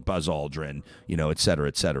Armstrong, Buzz Aldrin, et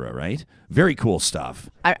cetera, right? Very cool stuff.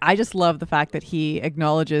 I just love the fact that he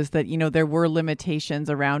acknowledges that, there were limitations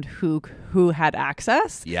around who had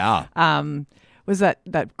access. Yeah. was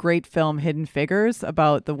that great film Hidden Figures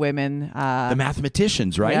about the women, the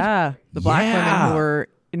mathematicians, right? Yeah, the black women who were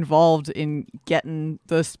involved in getting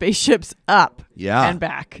the spaceships up and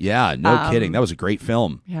back. Yeah, no kidding. That was a great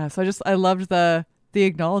film. Yeah, so I loved the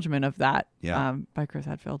acknowledgement of that by Chris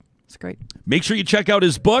Hadfield. It's great. Make sure you check out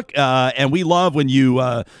his book. And we love when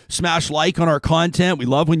you smash like on our content. We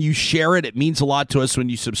love when you share it. It means a lot to us when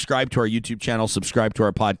you subscribe to our YouTube channel, subscribe to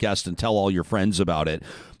our podcast, and tell all your friends about it.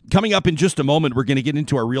 Coming up in just a moment, we're going to get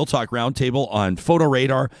into our Real Talk Roundtable on Photo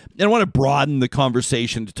Radar. And I want to broaden the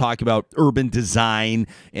conversation to talk about urban design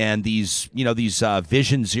and these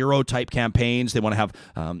Vision Zero type campaigns. They want to have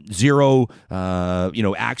zero,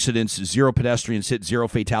 accidents, zero pedestrians hit, zero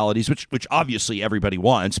fatalities, which obviously everybody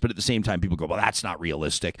wants. But at the same time, people go, well, that's not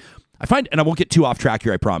realistic. I find, and I won't get too off track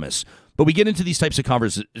here, I promise. But we get into these types of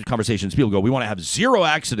conversations. People go, we want to have zero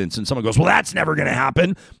accidents. And someone goes, well, that's never going to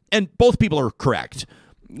happen. And both people are correct.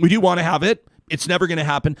 We do want to have it. It's never going to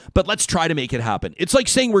happen, but let's try to make it happen. It's like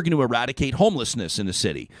saying we're going to eradicate homelessness in a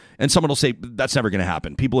city. And someone will say, that's never going to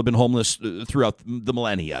happen. People have been homeless throughout the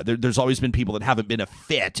millennia. There's always been people that haven't been a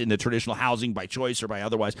fit in the traditional housing by choice or by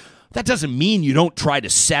otherwise. That doesn't mean you don't try to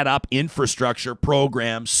set up infrastructure,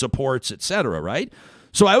 programs, supports, etc., right?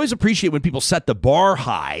 So I always appreciate when people set the bar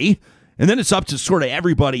high, and then it's up to sort of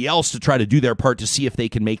everybody else to try to do their part to see if they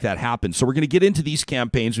can make that happen. So we're going to get into these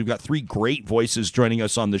campaigns. We've got 3 great voices joining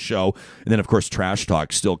us on the show. And then, of course, Trash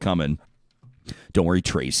Talk still coming. Don't worry,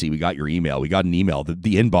 Tracy. We got your email. We got an email. The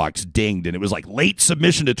inbox dinged, and it was like late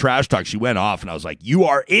submission to Trash Talk. She went off, and I was like, you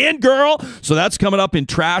are in, girl. So that's coming up in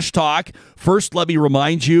Trash Talk. First, let me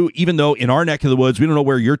remind you, even though in our neck of the woods, we don't know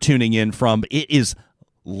where you're tuning in from, it is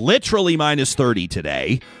literally minus 30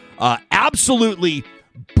 today. Absolutely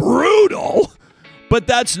brutal, but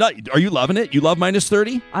that's not. Are you loving it? You love minus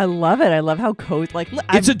 30? I love it. I love how cold.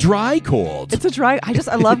 It's a dry cold. It's a dry.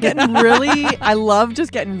 I love getting really. I love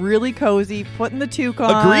just getting really cozy, putting the toque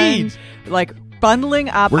on. Agreed. Like bundling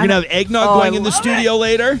up. We're going to have eggnog going in the studio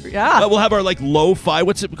later. Yeah. We'll have our lo-fi.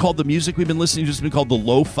 What's it called? The music we've been listening to has been called the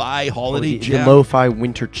lo-fi holiday jam. The lo-fi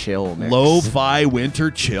winter chill mix. Lo-fi winter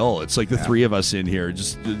chill. It's like the 3 of us in here.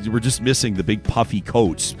 We're just missing the big puffy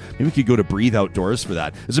coats. Maybe we could go to Breathe Outdoors for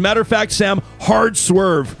that. As a matter of fact, Sam, hard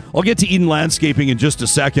swerve. I'll get to Eden Landscaping in just a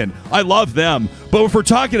second. I love them. But if we're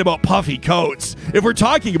talking about puffy coats, if we're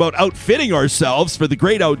talking about outfitting ourselves for the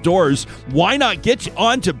great outdoors, why not get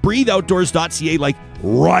on to breatheoutdoors.ca like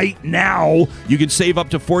right now? You can save up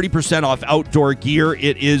to 40% off outdoor gear.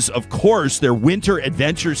 It is, of course, their winter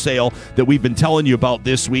adventure sale that we've been telling you about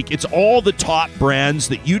this week. It's all the top brands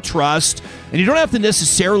that you trust, and you don't have to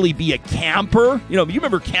necessarily be a camper. You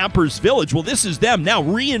remember Campers Village. Well, this is them now,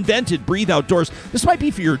 reinvented Breathe Outdoors. This might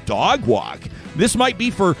be for your dog walk. This might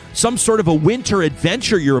be for some sort of a winter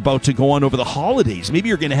adventure you're about to go on over the holidays. Maybe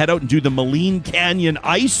you're going to head out and do the Moline Canyon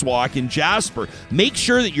Ice Walk in Jasper. Make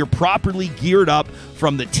sure that you're properly geared up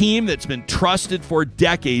from the team that's been trusted for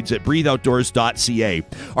decades at breatheoutdoors.ca.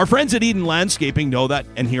 Our friends at Eden Landscaping know that,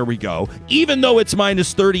 and here we go. Even though it's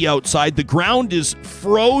minus 30 outside, the ground is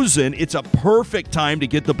frozen. It's a perfect time to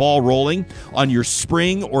get the ball rolling on your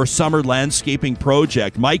spring or summer landscaping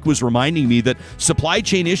project. Mike was reminding me that supply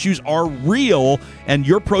chain issues are real, and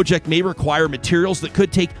your project may require materials that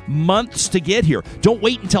could take months to get here. Don't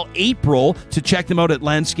wait until April to check them out at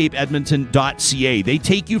landscapeedmonton.ca. They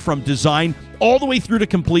take you from design all the way through to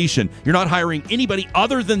completion. You're not hiring anybody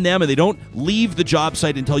other than them, and they don't leave the job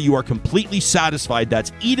site until you are completely satisfied.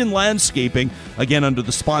 That's Eden Landscaping, again, under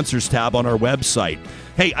the sponsors tab on our website.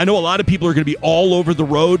 Hey, I know a lot of people are going to be all over the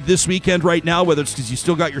road this weekend right now, whether it's because you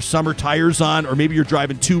still got your summer tires on or maybe you're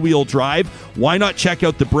driving two-wheel drive. Why not check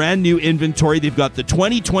out the brand new inventory? They've got the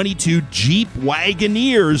 2022 Jeep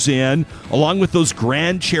Wagoneers in, along with those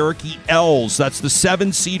Grand Cherokee L's. That's the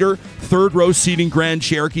 7-seater, third-row seating Grand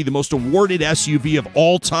Cherokee, the most awarded SUV of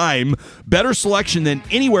all time. Better selection than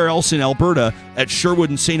anywhere else in Alberta at Sherwood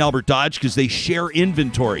and St. Albert Dodge because they share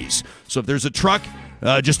inventories. So if there's a truck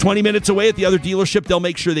just 20 minutes away at the other dealership, they'll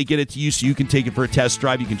make sure they get it to you so you can take it for a test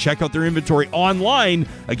drive. You can check out their inventory online.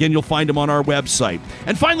 Again, you'll find them on our website.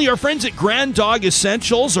 And finally, our friends at Grand Dog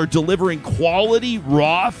Essentials are delivering quality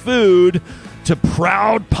raw food to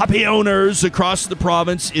proud puppy owners across the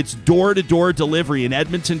province. It's door-to-door delivery in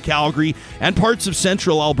Edmonton, Calgary, and parts of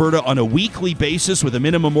central Alberta on a weekly basis with a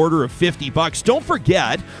minimum order of $50. Don't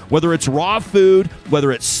forget, whether it's raw food,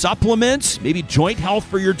 whether it's supplements, maybe joint health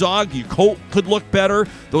for your dog, your coat could look better,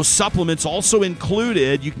 those supplements also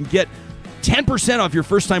included. You can get 10% off your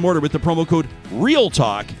first-time order with the promo code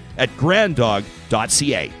REALTALK at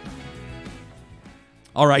granddog.ca.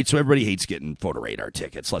 All right, so everybody hates getting photo radar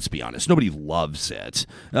tickets. Let's be honest. Nobody loves it.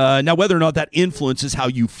 Now, whether or not that influences how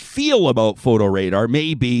you feel about photo radar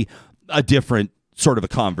may be a different sort of a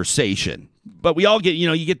conversation. But we all get,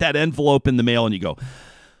 you get that envelope in the mail and you go,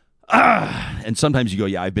 and sometimes you go,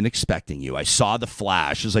 yeah, I've been expecting you. I saw the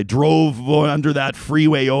flash as I drove under that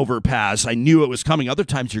freeway overpass. I knew it was coming. Other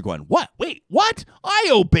times you're going, what? Wait, what? I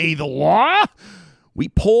obey the law. We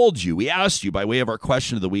polled you. We asked you by way of our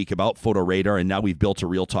question of the week about photo radar, and now we've built a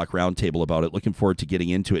Real Talk roundtable about it. Looking forward to getting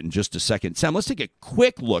into it in just a second. Sam, let's take a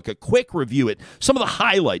quick look, a quick review at some of the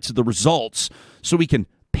highlights of the results so we can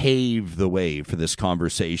pave the way for this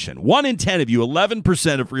conversation. 1 in 10 of you,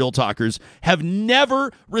 11% of Real Talkers, have never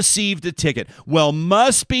received a ticket. Well,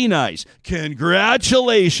 must be nice.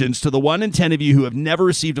 Congratulations to the 1 in 10 of you who have never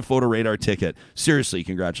received a photo radar ticket. Seriously,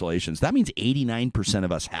 congratulations. That means 89%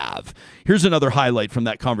 of us have. Here's another highlight from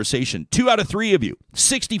that conversation. 2 out of 3 of you,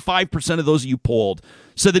 65% of those of you polled,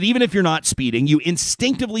 said that even if you're not speeding, you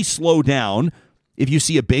instinctively slow down if you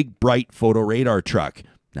see a big, bright photo radar truck.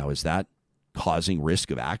 Now, is that causing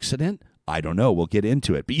risk of accident? I don't know. We'll get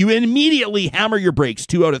into it. But you immediately hammer your brakes,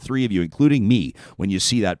 2 out of 3 of you, including me, when you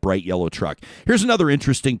see that bright yellow truck. Here's another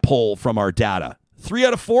interesting poll from our data. 3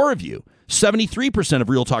 out of 4 of you, 73% of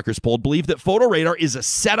Real Talkers polled, believe that photo radar is a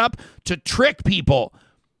setup to trick people,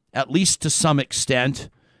 at least to some extent.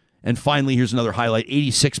 And finally, here's another highlight.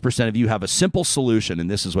 86% of you have a simple solution,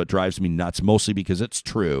 and this is what drives me nuts, mostly because it's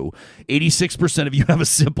true. 86% of you have a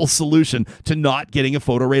simple solution to not getting a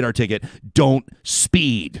photo radar ticket. Don't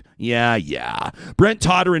speed. Yeah. Brent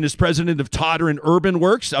Toderian is president of Toderian Urban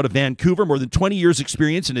Works out of Vancouver. More than 20 years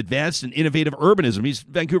experience in advanced and innovative urbanism. He's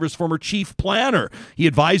Vancouver's former chief planner. He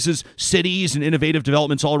advises cities and innovative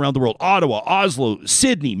developments all around the world. Ottawa, Oslo,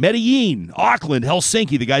 Sydney, Medellin, Auckland,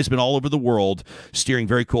 Helsinki. The guy's been all over the world steering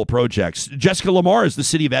very cool projects. Jessica Lamarre is the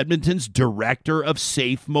city of Edmonton's director of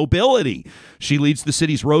safe mobility. She leads the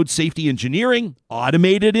city's road safety engineering,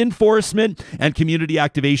 automated enforcement, and community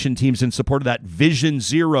activation teams in support of that Vision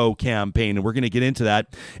Zero campaign, and we're going to get into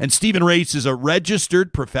that. And Stephen Raitz is a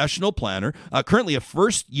registered professional planner, currently a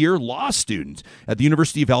first-year law student at the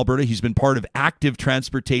University of Alberta. He's been part of active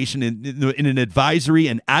transportation in an advisory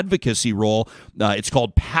and advocacy role. It's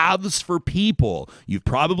called Paths for People. You've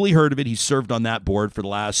probably heard of it. He's served on that board for the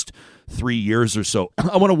last 3 years or so.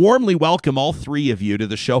 I want to warmly welcome all 3 of you to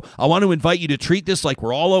the show. I want to invite you to treat this like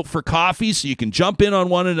we're all out for coffee so you can jump in on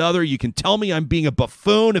one another. You can tell me I'm being a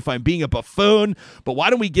buffoon if I'm being a buffoon, but why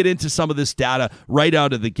don't we get into some of this data right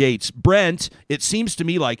out of the gates? Brent, it seems to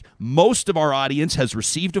me like most of our audience has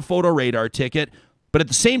received a photo radar ticket, but at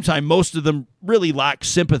the same time, most of them really lack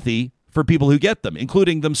sympathy for people who get them,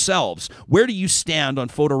 including themselves. Where do you stand on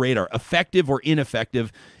photo radar, effective or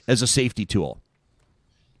ineffective as a safety tool?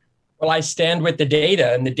 Well, I stand with the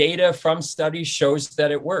data, and the data from studies shows that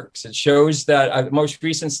it works. It shows that a most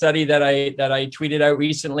recent study that I tweeted out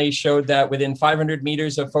recently showed that within 500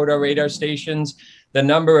 meters of photo radar stations, the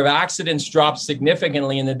number of accidents drops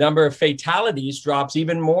significantly, and the number of fatalities drops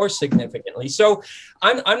even more significantly. So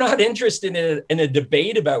I'm not interested in a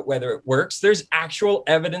debate about whether it works. There's actual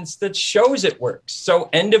evidence that shows it works. So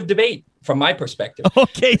end of debate from my perspective.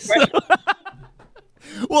 Okay.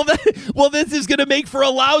 Well, this is going to make for a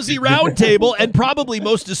lousy roundtable, and probably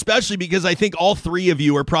most especially because I think all 3 of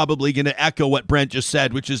you are probably going to echo what Brent just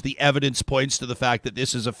said, which is the evidence points to the fact that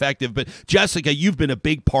this is effective. But Jessica, you've been a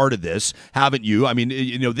big part of this, haven't you? I mean,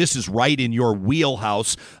 this is right in your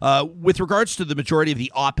wheelhouse. With regards to the majority of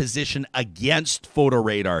the opposition against photo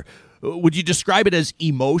radar, would you describe it as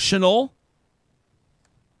emotional?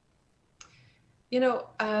 Here's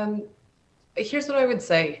what I would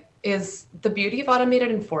say. Is the beauty of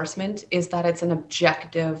automated enforcement is that it's an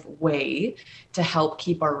objective way to help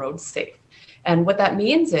keep our roads safe. And what that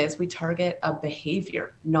means is we target a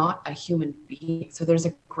behavior, not a human being. So there's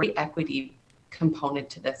a great equity component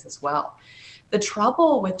to this as well. The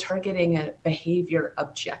trouble with targeting a behavior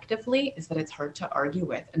objectively is that it's hard to argue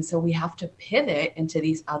with. And so we have to pivot into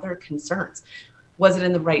these other concerns. Was it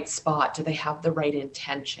in the right spot? Do they have the right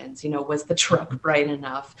intentions? Was the truck bright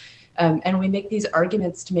enough? And we make these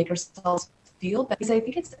arguments to make ourselves feel better. Because I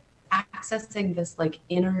think it's accessing this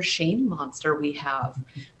inner shame monster we have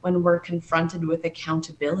when we're confronted with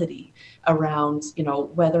accountability around,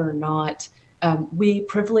 whether or not we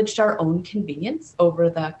privileged our own convenience over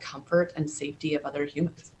the comfort and safety of other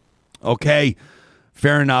humans. Okay.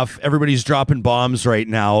 Fair enough. Everybody's dropping bombs right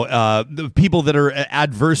now. The people that are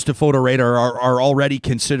adverse to photo radar are already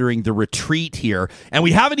considering the retreat here. And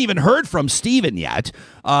we haven't even heard from Stephen yet.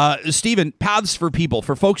 Stephen, Paths for People,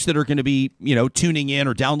 for folks that are going to be, tuning in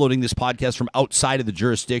or downloading this podcast from outside of the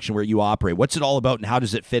jurisdiction where you operate, what's it all about and how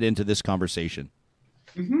does it fit into this conversation?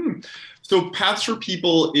 So Paths for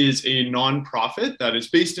People is a nonprofit that is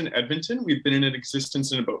based in Edmonton. We've been in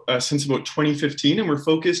existence since about 2015, and we're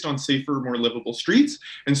focused on safer, more livable streets.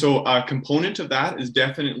 And so a component of that is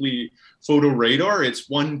definitely photo radar. It's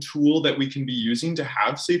one tool that we can be using to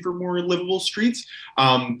have safer, more livable streets.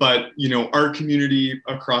 But our community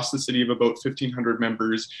across the city of about 1,500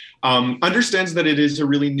 members understands that it is a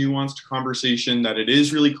really nuanced conversation, that it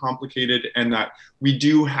is really complicated, and that we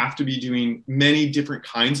do have to be doing many different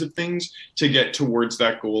kinds of things to get towards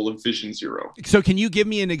that goal of Vision Zero. So can you give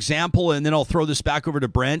me an example, and then I'll throw this back over to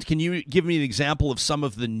Brent. Can you give me an example of some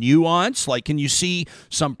of the nuance? Like, can you see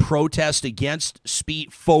some protest against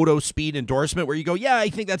photo speed endorsement where you go, yeah, I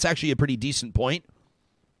think that's actually a pretty decent point?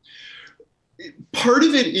 Part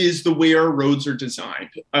of it is the way our roads are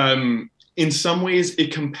designed. In some ways,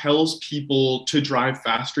 it compels people to drive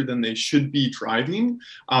faster than they should be driving.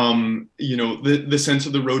 The sense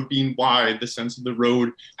of the road being wide, the sense of the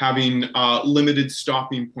road having limited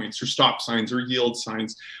stopping points or stop signs or yield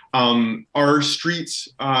signs. Our streets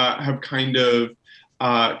have kind of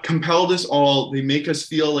compelled us all. They make us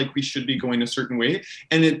feel like we should be going a certain way.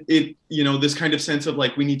 And it this kind of sense of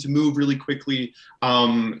like, we need to move really quickly.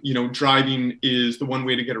 Driving is the one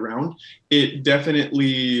way to get around. It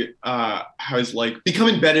definitely has become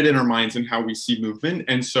embedded in our minds and how we see movement.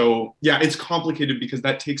 And so, yeah, it's complicated because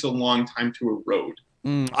that takes a long time to erode.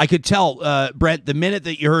 I could tell, Brent, the minute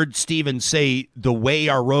that you heard Stephen say the way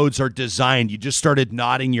our roads are designed, you just started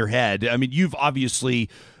nodding your head. I mean, you've obviously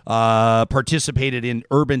participated in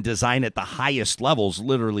urban design at the highest levels,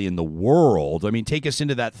 literally in the world. I mean, take us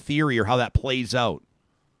into that theory or how that plays out.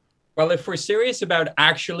 Well, if we're serious about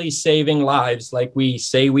actually saving lives like we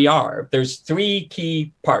say we are, there's three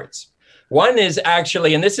key parts. One is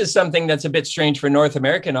actually, and this is something that's a bit strange for North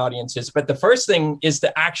American audiences, but the first thing is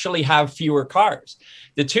to actually have fewer cars.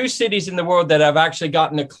 The two cities in the world that have actually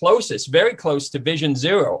gotten the closest, very close to Vision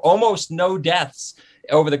Zero, almost no deaths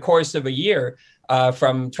over the course of a year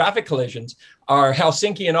from traffic collisions, are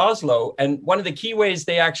Helsinki and Oslo. And one of the key ways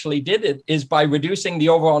they actually did it is by reducing the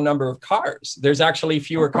overall number of cars. There's actually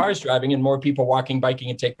fewer cars driving and more people walking, biking,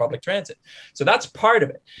 and take public transit. So that's part of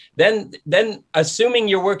it. Then assuming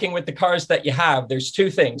you're working with the cars that you have, there's two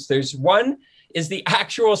things. There's one is the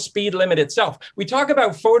actual speed limit itself. We talk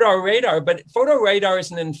about photo radar, but photo radar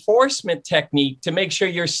is an enforcement technique to make sure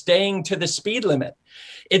you're staying to the speed limit.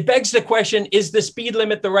 It begs the question, is the speed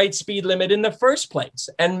limit the right speed limit in the first place?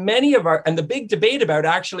 And the big debate about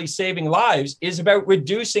actually saving lives is about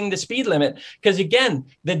reducing the speed limit. Because again,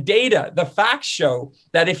 the data, the facts show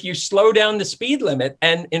that if you slow down the speed limit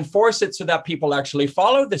and enforce it so that people actually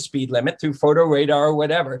follow the speed limit through photo radar or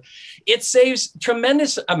whatever, it saves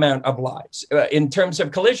tremendous amount of lives in terms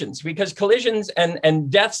of collisions, because collisions and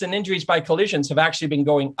deaths and injuries by collisions have actually been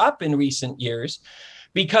going up in recent years,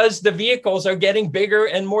 because the vehicles are getting bigger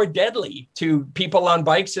and more deadly to people on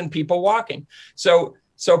bikes and people walking. So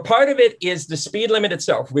part of it is the speed limit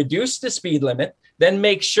itself. Reduce the speed limit, then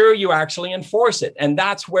make sure you actually enforce it. And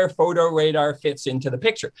that's where photo radar fits into the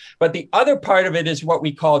picture. But the other part of it is what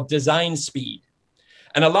we call design speed.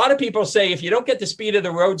 And a lot of people say, if you don't get the speed of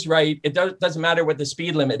the roads right, it doesn't matter what the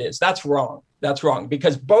speed limit is. That's wrong. That's wrong,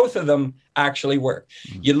 because both of them actually work.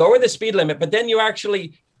 You lower the speed limit, but then you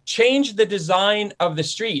actually change the design of the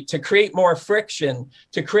street to create more friction,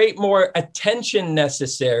 to create more attention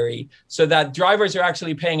necessary so that drivers are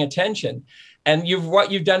actually paying attention. And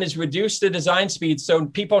what you've done is reduce the design speed so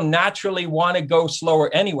people naturally want to go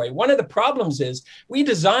slower anyway. One of the problems is we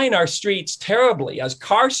design our streets terribly as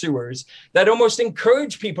car sewers that almost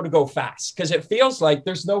encourage people to go fast because it feels like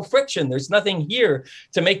there's no friction. There's nothing here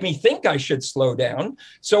to make me think I should slow down.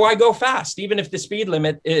 So I go fast, even if the speed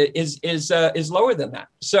limit is lower than that.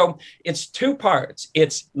 So it's two parts.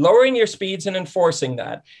 It's lowering your speeds and enforcing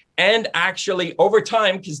that. And actually, over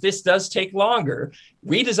time, because this does take longer,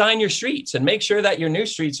 redesign your streets and make sure that your new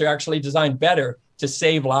streets are actually designed better to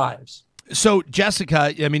save lives. So,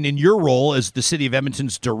 Jessica, I mean, in your role as the City of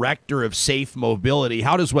Edmonton's Director of Safe Mobility,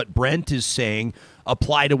 how does what Brent is saying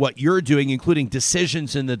apply to what you're doing, including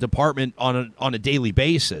decisions in the department on a daily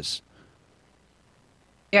basis?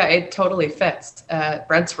 Yeah, it totally fits.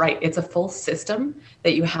 Brent's right. It's a full system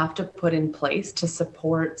that you have to put in place to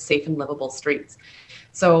support safe and livable streets.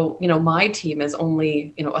 So, my team is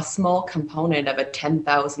only, a small component of a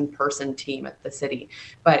 10,000 person team at the city.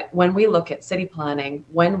 But when we look at city planning,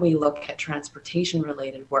 when we look at transportation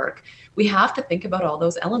related work, we have to think about all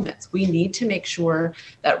those elements. We need to make sure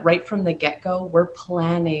that right from the get-go, we're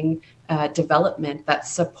planning development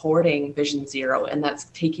that's supporting Vision Zero and that's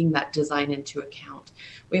taking that design into account.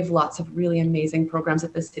 We have lots of really amazing programs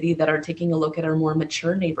at the city that are taking a look at our more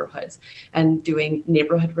mature neighborhoods and doing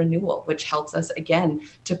neighborhood renewal, which helps us, again,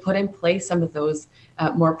 to put in place some of those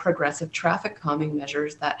more progressive traffic calming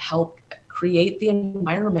measures that help create the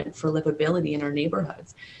environment for livability in our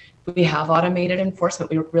neighborhoods. We have automated enforcement.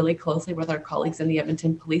 We work really closely with our colleagues in the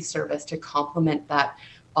Edmonton Police Service to complement that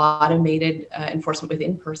automated enforcement with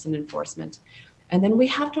in-person enforcement. And then we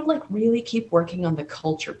have to really keep working on the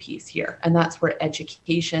culture piece here. And that's where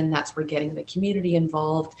education, that's where getting the community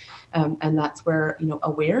involved, and that's where,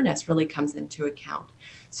 awareness really comes into account.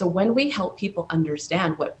 So when we help people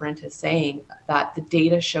understand what Brent is saying, that the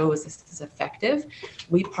data shows this is effective,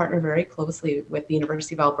 we partner very closely with the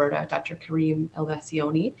University of Alberta, Dr. Karim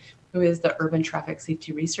Elvasioni, who is the Urban Traffic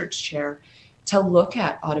Safety Research Chair, to look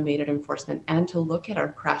at automated enforcement and to look at our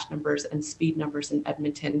crash numbers and speed numbers in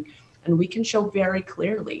Edmonton. And we can show very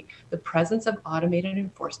clearly the presence of automated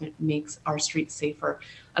enforcement makes our streets safer.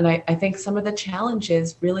 And I think some of the challenge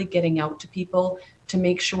is really getting out to people to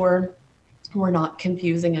make sure we're not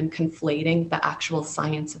confusing and conflating the actual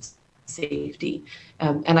science of safety.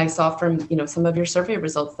 And I saw from some of your survey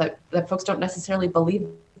results that folks don't necessarily believe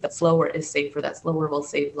that slower is safer, that slower will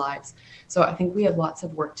save lives. So I think we have lots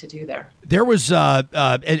of work to do there. There was,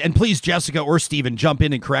 and please, Jessica or Stephen, jump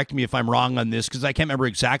in and correct me if I'm wrong on this, because I can't remember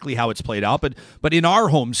exactly how it's played out. But in our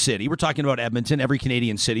home city, we're talking about Edmonton. Every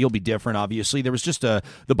Canadian city will be different, obviously. There was just the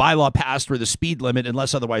bylaw passed where the speed limit,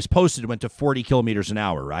 unless otherwise posted, went to 40 kilometers an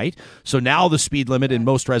hour, right? So now the speed limit in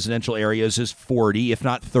most residential areas is 40, if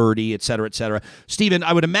not 30, et cetera, et cetera. Stephen,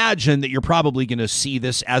 I would imagine that you're probably going to see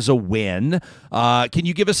this as a win. Can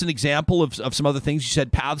you give us an example of some other things? You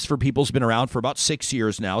said Paths for People's been around for about 6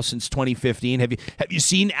 years now, since 2015. Have you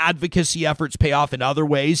seen advocacy efforts pay off in other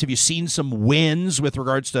ways? Have you seen some wins with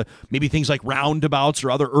regards to maybe things like roundabouts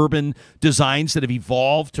or other urban designs that have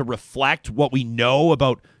evolved to reflect what we know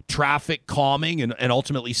about traffic calming and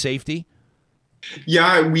ultimately safety?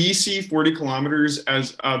 Yeah, we see 40 kilometers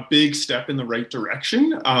as a big step in the right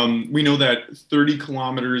direction. We know that 30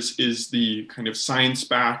 kilometers is the kind of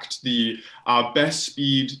science-backed, the best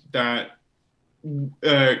speed that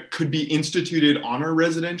could be instituted on our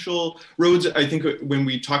residential roads. I think when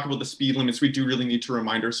we talk about the speed limits, we do really need to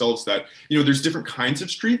remind ourselves that, there's different kinds of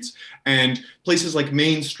streets, and places like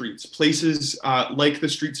main streets, places like the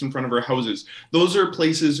streets in front of our houses. Those are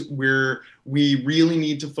places where we really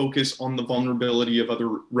need to focus on the vulnerability of other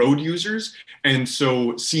road users. And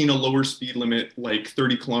so seeing a lower speed limit like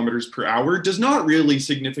 30 kilometers per hour does not really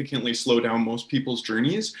significantly slow down most people's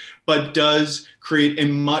journeys, but does create a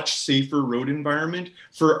much safer road environment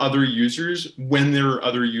for other users when there are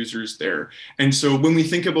other users there. And so when we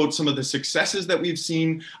think about some of the successes that we've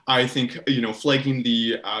seen, I think, flagging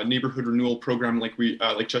the neighborhood renewal program like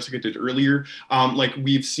Jessica did earlier,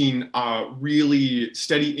 we've seen a really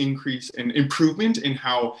steady increase and improvement in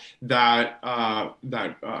how that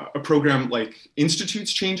a program like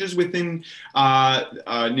institutes changes within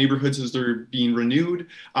neighborhoods as they're being renewed.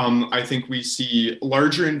 I think we see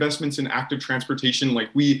larger investments in active transportation. Like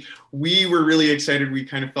we were really excited. We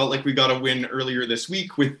kind of felt like we got a win earlier this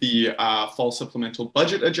week with the fall supplemental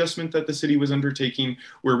budget adjustment that the city was undertaking,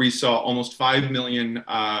 where we saw almost $5 million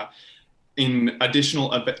in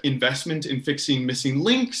additional investment in fixing missing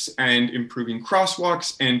links and improving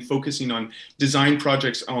crosswalks and focusing on design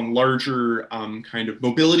projects on larger kind of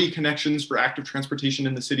mobility connections for active transportation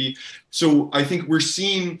in the city. So I think we're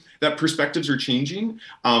seeing that perspectives are changing.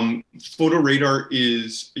 Photo radar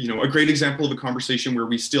is, a great example of a conversation where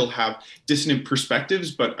we still have dissonant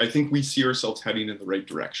perspectives, but I think we see ourselves heading in the right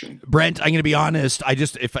direction. Brent, I'm going to be honest.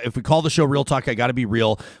 If we call the show Real Talk, I got to be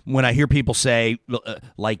real. When I hear people say,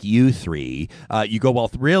 like you three, you go,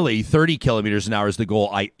 well, really, 30 kilometers an hour is the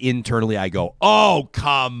goal. Internally, I go, oh,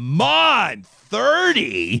 come on,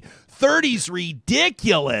 30? 30's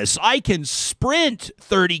ridiculous. I can sprint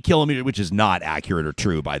 30 kilometers, which is not accurate or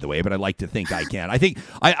true, by the way, but I like to think I can. I think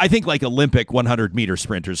like Olympic 100-meter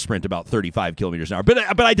sprinters sprint about 35 kilometers an hour,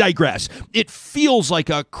 but I digress. It feels like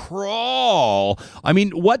a crawl. I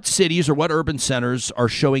mean, what cities or what urban centers are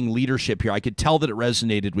showing leadership here? I could tell that it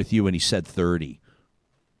resonated with you when he said 30.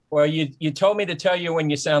 Well, you told me to tell you when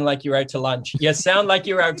you sound like you're out to lunch. You sound like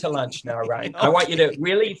you're out to lunch now, Ryan. I want you to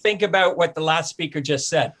really think about what the last speaker just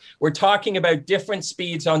said. We're talking about different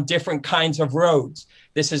speeds on different kinds of roads.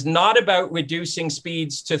 This is not about reducing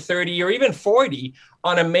speeds to 30 or even 40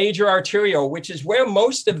 on a major arterial, which is where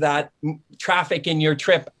most of that traffic in your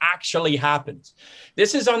trip actually happens.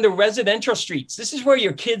 This is on the residential streets. This is where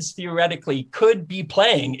your kids theoretically could be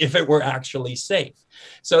playing if it were actually safe.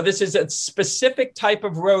 So this is a specific type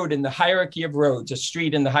of road in the hierarchy of roads, a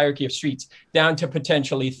street in the hierarchy of streets, down to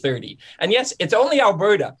potentially 30. And yes, it's only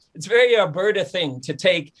Alberta. It's a very Alberta thing to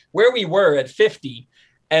take where we were at 50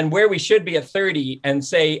 and where we should be at 30 and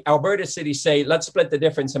say, Alberta City say, let's split the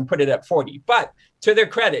difference and put it at 40. But to their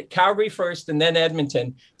credit, Calgary first and then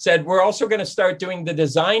Edmonton said, we're also going to start doing the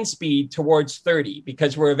design speed towards 30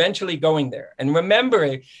 because we're eventually going there. And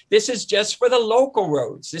remember, this is just for the local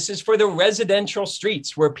roads. This is for the residential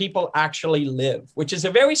streets where people actually live, which is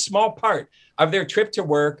a very small part of their trip to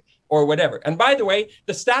work or whatever. And by the way,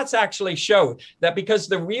 the stats actually show that because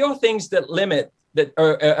the real things that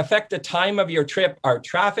affect the time of your trip are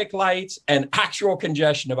traffic lights and actual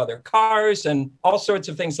congestion of other cars and all sorts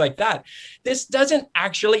of things like that. This doesn't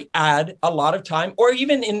actually add a lot of time, or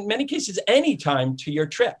even in many cases, any time to your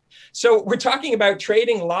trip. So we're talking about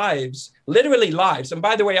trading lives, literally lives. And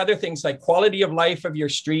by the way, other things like quality of life of your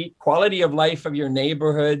street, quality of life of your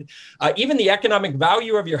neighborhood, even the economic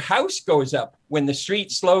value of your house goes up when the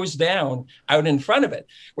street slows down out in front of it.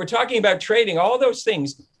 We're talking about trading all those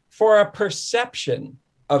things for a perception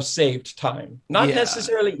of saved time, not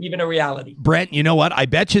necessarily even a reality. Brent, you know what? I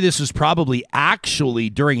bet you this was probably actually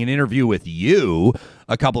during an interview with you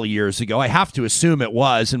a couple of years ago. I have to assume it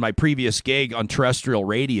was in my previous gig on terrestrial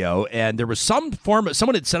radio. And there was some form,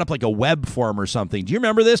 someone had set up like a web form or something. Do you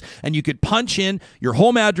remember this? And you could punch in your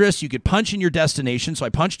home address, you could punch in your destination. So I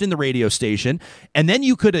punched in the radio station, and then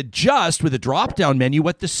you could adjust with a drop-down menu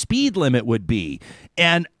what the speed limit would be.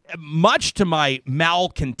 And much to my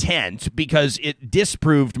malcontent, because it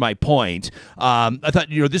disproved my point, I thought,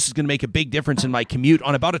 this is going to make a big difference in my commute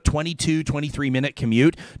on about a 22, 23-minute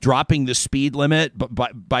commute. Dropping the speed limit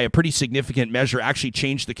by a pretty significant measure actually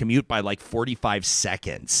changed the commute by like 45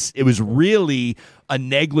 seconds. It was really a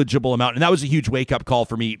negligible amount, and that was a huge wake-up call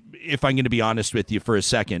for me, if I'm going to be honest with you for a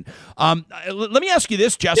second. Let me ask you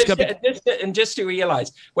this, Jessica. Just to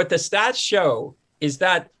realize, what the stats show is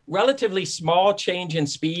that relatively small change in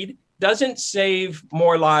speed doesn't save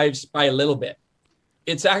more lives by a little bit.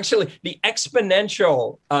 It's actually the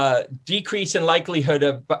exponential decrease in likelihood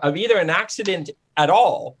of either an accident at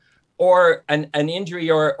all or an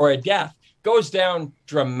injury or a death goes down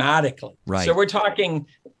dramatically. Right. So we're talking,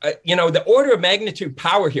 the order of magnitude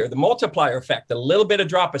power here, the multiplier effect, a little bit of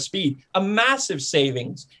drop of speed, a massive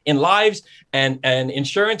savings in lives and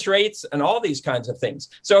insurance rates and all these kinds of things.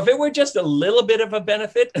 So if it were just a little bit of a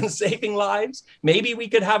benefit in saving lives, maybe we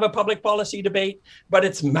could have a public policy debate, but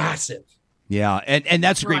it's massive. Yeah, and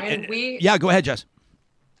that's Ryan, great. Yeah, go ahead, Jess.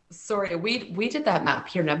 Sorry, we did that map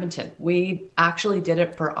here in Edmonton. We actually did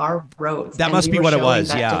it for our roads. That must be what it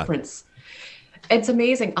was, yeah. Difference. It's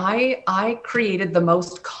amazing. I created the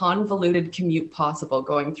most convoluted commute possible,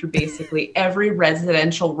 going through basically every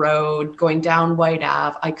residential road, going down White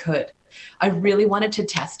Ave I could. I really wanted to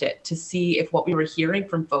test it to see if what we were hearing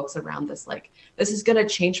from folks around this, like, this is going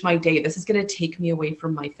to change my day. This is going to take me away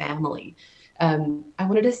from my family. I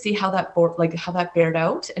wanted to see how that bared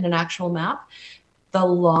out in an actual map. The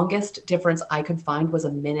longest difference I could find was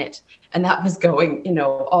a minute. And that was going,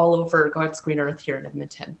 all over God's green earth here in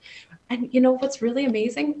Edmonton. And what's really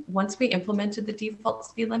amazing? Once we implemented the default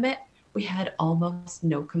speed limit, we had almost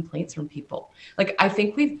no complaints from people. Like, I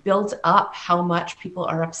think we've built up how much people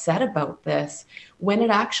are upset about this. When it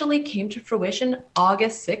actually came to fruition,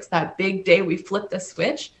 August 6th, that big day we flipped the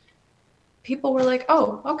switch, people were like,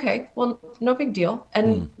 oh, okay, well, no big deal.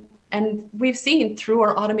 And we've seen through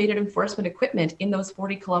our automated enforcement equipment in those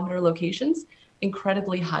 40-kilometer locations,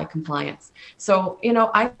 incredibly high compliance. So,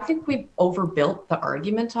 I think we've overbuilt the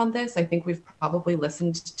argument on this. I think we've probably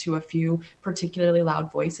listened to a few particularly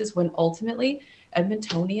loud voices when ultimately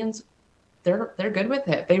Edmontonians, they're good with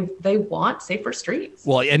it. They want safer streets.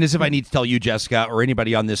 Well, and as if I need to tell you, Jessica, or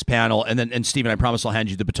anybody on this panel, and Stephen, I promise I'll hand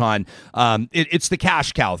you the baton. It's the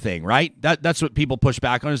cash cow thing, right? That's what people push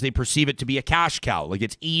back on, is they perceive it to be a cash cow. Like,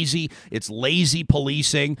 it's easy, it's lazy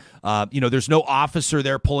policing. There's no officer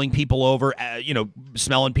there pulling people over,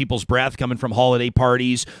 smelling people's breath coming from holiday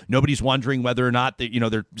parties. Nobody's wondering whether or not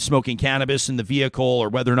they're smoking cannabis in the vehicle, or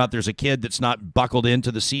whether or not there's a kid that's not buckled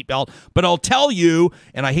into the seatbelt. But I'll tell you,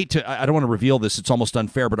 and I don't want to reveal this, it's almost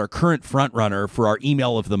unfair, but our current front runner for our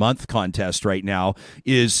email of the month contest right now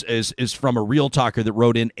is from a real talker that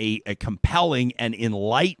wrote in a compelling and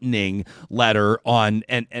enlightening letter on,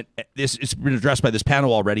 and this it's been addressed by this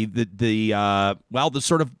panel already, the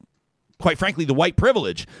sort of, quite frankly, the white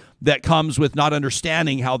privilege that comes with not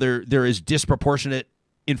understanding how there is disproportionate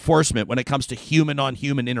enforcement when it comes to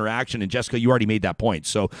human-on-human interaction. And Jessica, you already made that point.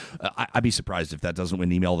 So I'd be surprised if that doesn't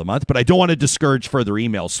win email of the month, but I don't want to discourage further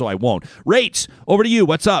emails, so I won't. Raitz, over to you.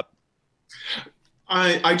 What's up?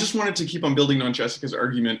 I just wanted to keep on building on Jessica's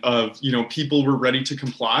argument of, people were ready to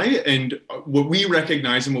comply. And what we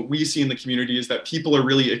recognize and what we see in the community is that people are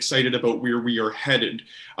really excited about where we are headed.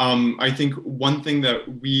 I think one thing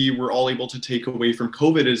that we were all able to take away from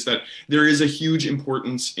COVID is that there is a huge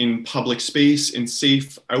importance in public space, in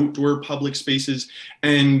safe outdoor public spaces.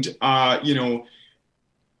 And,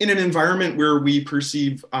 in an environment where we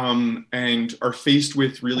perceive and are faced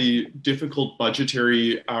with really difficult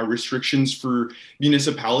budgetary restrictions for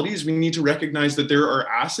municipalities, we need to recognize that there are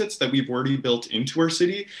assets that we've already built into our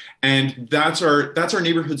city, and that's our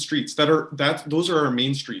neighborhood streets. Those are our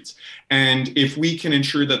main streets. And if we can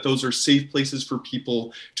ensure that those are safe places for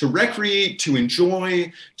people to recreate, to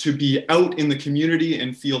enjoy, to be out in the community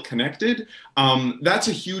and feel connected, that's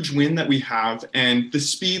a huge win that we have. And the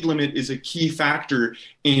speed limit is a key factor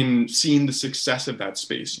in seeing the success of that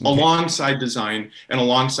space, alongside design and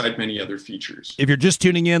alongside many other features. If you're just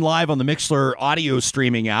tuning in live on the Mixlr audio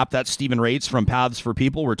streaming app, that's Stephen Raitz from Paths for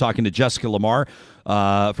People. We're talking to Jessica Lamarre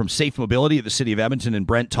from Safe Mobility at the City of Edmonton, and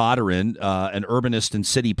Brent Toderian, an urbanist and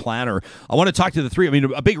city planner. I want to talk to the three. I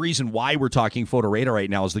mean, a big reason why we're talking photo radar right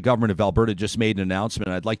now is the government of Alberta just made an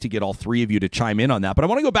announcement. I'd like to get all three of you to chime in on that. But I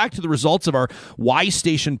want to go back to the results of our Y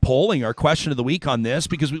Station polling, our question of the week on this,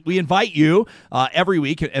 because we invite you every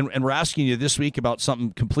week, and we're asking you this week about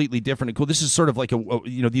something completely different and cool. This is sort of like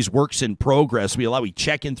these works in progress. We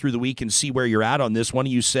check in through the week and see where you're at on this. One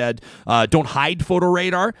of you said, don't hide photo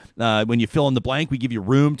radar. When you fill in the blank, we give you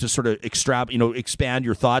room to sort of expand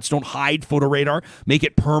your thoughts. Don't hide photo radar. Make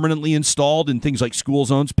it permanently installed in things like school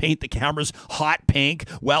zones. Paint the cameras hot pink,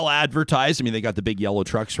 well advertised. I mean, they got the big yellow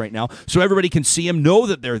trucks right now, so everybody can see them, know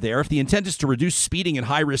that they're there. If the intent is to reduce speeding in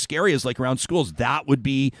high-risk areas like around schools, that would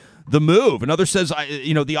be the move. Another says,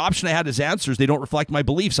 the option I had as answers, they don't reflect my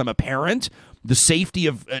beliefs. I'm a parent. The safety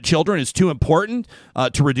of children is too important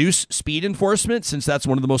to reduce speed enforcement, since that's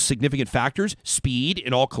one of the most significant factors, speed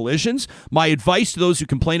in all collisions. My advice to those who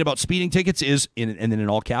complain about speeding tickets is, and then in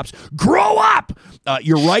all caps, grow up!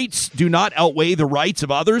 Your rights do not outweigh the rights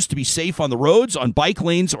of others to be safe on the roads, on bike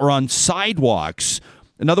lanes, or on sidewalks.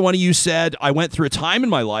 Another one of you said, I went through a time in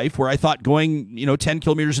my life where I thought going, 10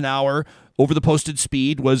 kilometers an hour over the posted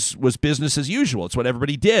speed was business as usual. It's what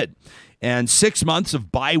everybody did. And 6 months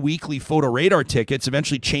of bi-weekly photo radar tickets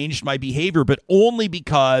eventually changed my behavior, but only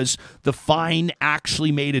because the fine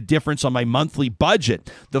actually made a difference on my monthly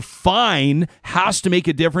budget. The fine has to make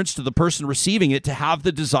a difference to the person receiving it to have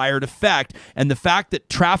the desired effect. And the fact that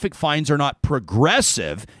traffic fines are not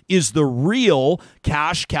progressive is the real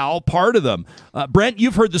cash cow part of them. Brent,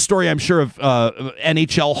 you've heard the story, I'm sure, of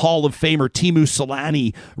NHL Hall of Famer Teemu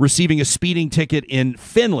Selanne receiving a speeding ticket in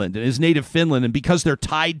Finland, in his native Finland, and because they're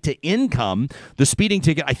tied to income, the speeding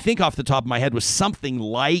ticket, I think off the top of my head, was something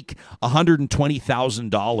like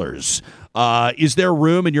 $120,000. Is there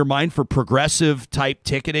room in your mind for progressive type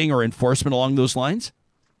ticketing or enforcement along those lines?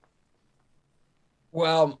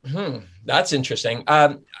 Well, that's interesting.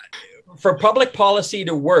 For public policy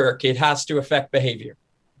to work, it has to affect behavior.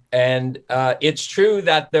 And it's true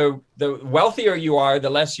that the wealthier you are, the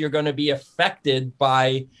less you're going to be affected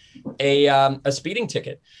by a speeding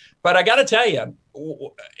ticket. But I got to tell you,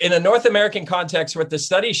 in a North American context, what the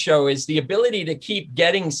studies show is the ability to keep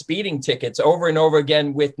getting speeding tickets over and over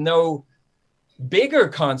again with no bigger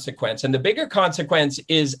consequence. And the bigger consequence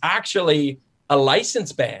is actually a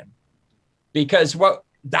license ban, because what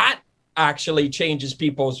that actually changes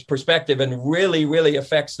people's perspective and really, really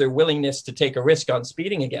affects their willingness to take a risk on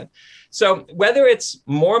speeding again. So whether it's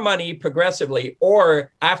more money progressively,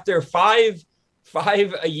 or after five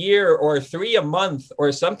a year or 3 a month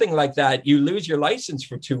or something like that, you lose your license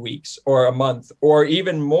for 2 weeks or a month or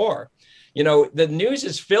even more. The news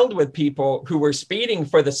is filled with people who were speeding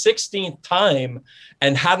for the 16th time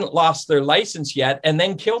and hadn't lost their license yet and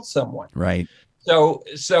then killed someone. Right. So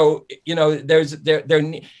there's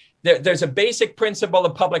a basic principle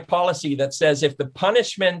of public policy that says if the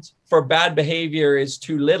punishment for bad behavior is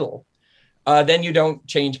too little, then you don't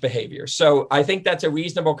change behavior. So I think that's a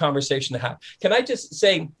reasonable conversation to have. Can I just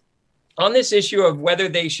say, on this issue of whether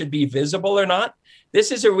they should be visible or not,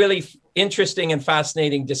 this is a really interesting and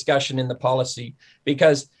fascinating discussion in the policy,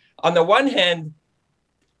 because on the one hand,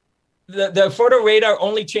 the photo radar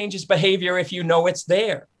only changes behavior if you know it's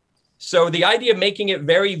there. So the idea of making it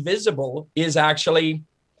very visible is actually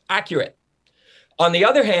accurate. On the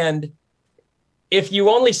other hand, if you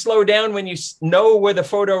only slow down when you know where the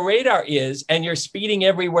photo radar is and you're speeding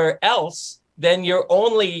everywhere else, then you're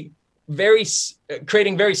only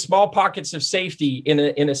creating very small pockets of safety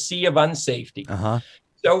in a sea of unsafety.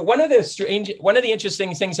 So one of the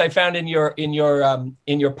interesting things I found in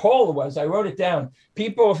your poll was, I wrote it down.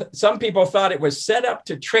 Some people thought it was set up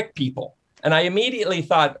to trick people, and I immediately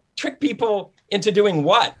thought, trick people into doing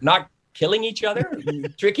what? Not killing each other,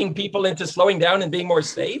 tricking people into slowing down and being more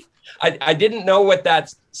safe. I didn't know what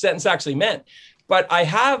that sentence actually meant, but I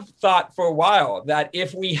have thought for a while that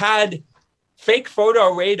if we had fake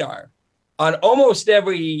photo radar on almost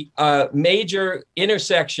every major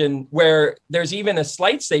intersection where there's even a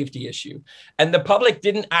slight safety issue, and the public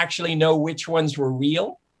didn't actually know which ones were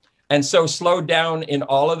real, and so slowed down in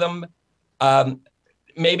all of them,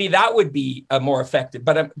 maybe that would be more effective.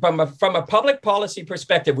 But from a public policy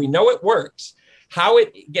perspective, we know it works. How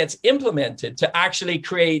it gets implemented to actually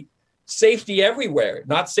create safety everywhere,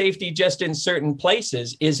 not safety just in certain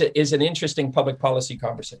places, is an interesting public policy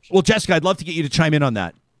conversation. Well, Jessica, I'd love to get you to chime in on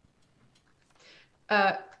that.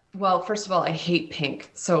 Well, first of all, I hate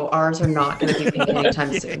pink, so ours are not going to be pink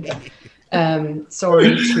anytime soon.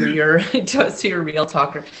 Sorry to your real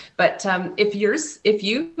talker, but if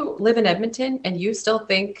you live in Edmonton and you still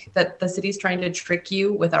think that the city's trying to trick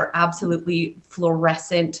you with our absolutely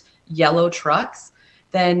fluorescent yellow trucks,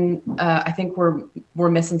 then I think we're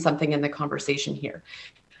missing something in the conversation here.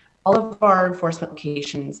 All of our enforcement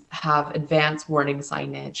locations have advanced warning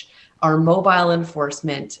signage. Our mobile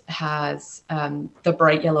enforcement has the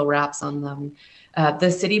bright yellow wraps on them.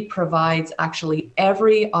 The city provides actually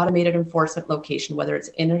every automated enforcement location, whether it's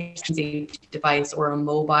intersection safety device or a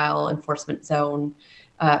mobile enforcement zone,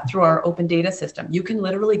 through our open data system. You can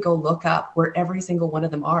literally go look up where every single one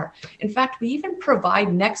of them are. In fact, we even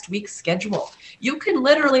provide next week's schedule. You can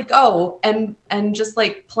literally go and just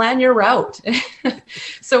like plan your route.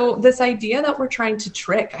 So this idea that we're trying to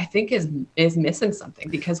trick, I think is missing something,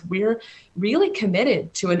 because we're really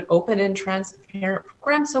committed to an open and transparent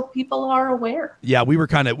program so people are aware. Yeah, we were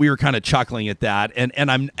kind of chuckling at that,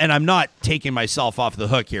 and I'm not taking myself off the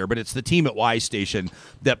hook here, but it's the team at Y Station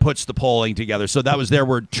that puts the polling together. So that was their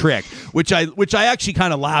word trick, which I actually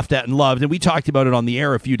kind of laughed at and loved, and we talked about it on the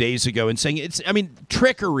air a few days ago and saying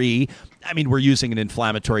trickery. I mean, we're using an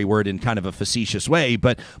inflammatory word in kind of a facetious way,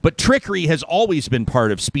 but trickery has always been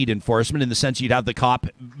part of speed enforcement, in the sense you'd have the cop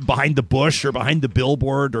behind the bush or behind the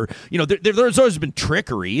billboard, or, there's always been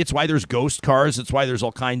trickery. It's why there's ghost cars. It's why there's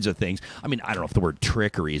all kinds of things. I mean, I don't know if the word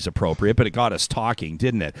trickery is appropriate, but it got us talking,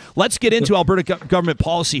 didn't it? Let's get into Alberta government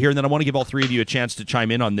policy here, and then I want to give all three of you a chance to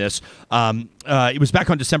chime in on this. It was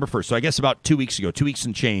back on December 1st, so I guess about 2 weeks ago, 2 weeks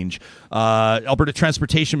and change. Alberta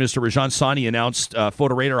Transportation Minister Rajan Sawhney announced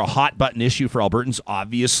photo radar, a hot button issue for Albertans,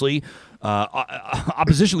 obviously.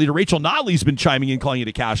 Opposition leader Rachel Notley's been chiming in, calling it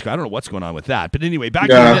a cash cow. I don't know what's going on with that, but anyway, back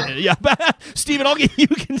to Stephen. I'll get you.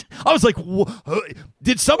 I was like,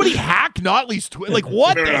 did somebody hack Notley's tweet? Like,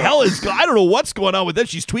 what the hell is? I don't know what's going on with that.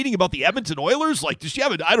 She's tweeting about the Edmonton Oilers. Like, does she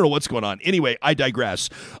have? I don't know what's going on. Anyway, I digress.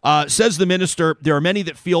 Says the minister, there are many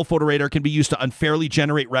that feel photo radar can be used to unfairly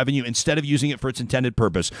generate revenue instead of using it for its intended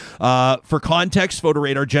purpose. For context, photo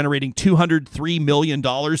radar generating $203 million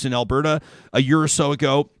in Alberta a year or so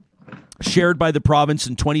ago, shared by the province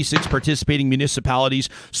and 26 participating municipalities.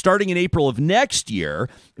 Starting in April of next year,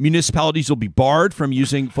 municipalities will be barred from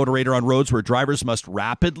using photo radar on roads where drivers must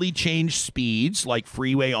rapidly change speeds, like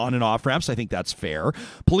freeway on and off ramps. I think that's fair.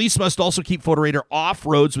 Police must also keep photo radar off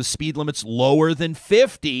roads with speed limits lower than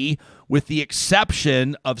 50, with the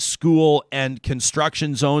exception of school and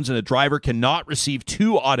construction zones, and a driver cannot receive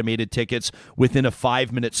 2 automated tickets within a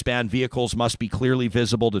 5-minute span. Vehicles must be clearly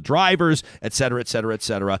visible to drivers, et cetera, et cetera, et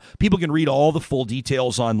cetera. People can read all the full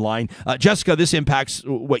details online. Jessica, this impacts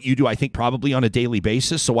what you do, I think, probably on a daily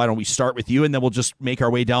basis. So why don't we start with you, and then we'll just make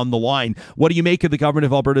our way down the line. What do you make of the government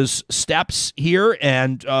of Alberta's steps here,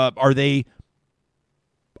 and are they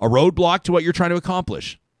a roadblock to what you're trying to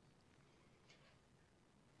accomplish?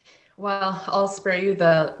 Well, I'll spare you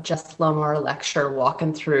the just Lamarre lecture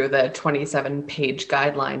walking through the 27-page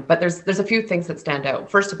guideline, but there's a few things that stand out.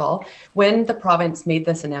 First of all, when the province made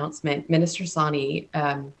this announcement, Minister Sawhney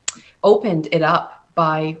opened it up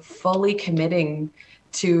by fully committing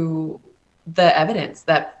to the evidence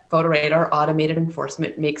that photo radar automated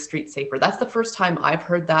enforcement makes streets safer. That's the first time I've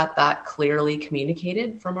heard that clearly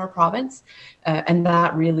communicated from our province, and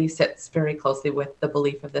that really sits very closely with the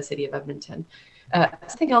belief of the city of Edmonton.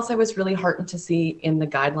 Something else I was really heartened to see in the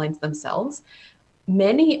guidelines themselves,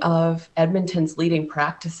 many of Edmonton's leading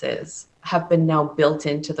practices have been now built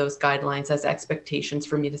into those guidelines as expectations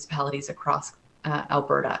for municipalities across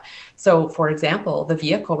Alberta. So, for example, the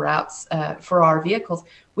vehicle wraps for our vehicles,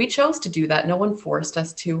 we chose to do that. No one forced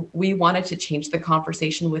us to. We wanted to change the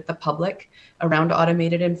conversation with the public around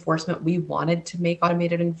automated enforcement. We wanted to make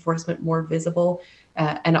automated enforcement more visible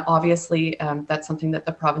And obviously, that's something that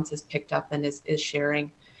the province has picked up and is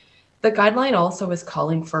sharing. The guideline also is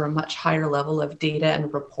calling for a much higher level of data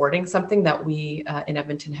and reporting, something that we in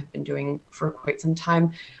Edmonton have been doing for quite some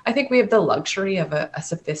time. I think we have the luxury of a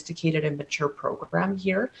sophisticated and mature program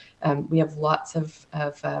here. We have lots of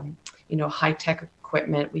high-tech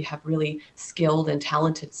equipment. We have really skilled and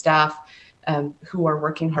talented staff who are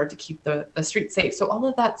working hard to keep the streets safe. So all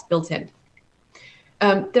of that's built in.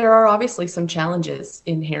 There are obviously some challenges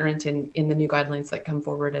inherent in the new guidelines that come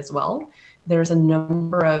forward as well. There's a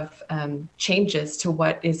number of changes to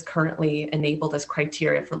what is currently enabled as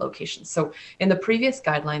criteria for locations. So in the previous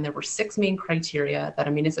guideline, there were 6 main criteria that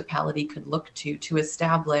a municipality could look to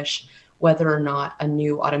establish whether or not a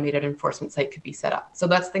new automated enforcement site could be set up. So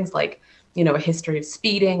that's things like, a history of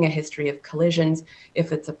speeding, a history of collisions,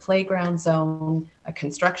 if it's a playground zone, a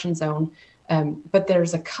construction zone. But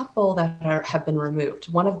there's a couple that have been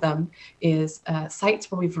removed. One of them is sites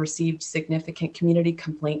where we've received significant community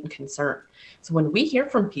complaint and concern. So when we hear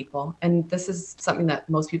from people, and this is something that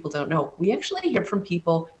most people don't know, we actually hear from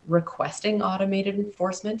people requesting automated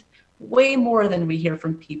enforcement way more than we hear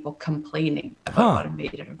from people complaining about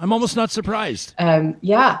automated enforcement. I'm almost not surprised.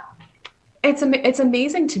 Yeah. It's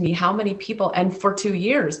amazing to me how many people, and for 2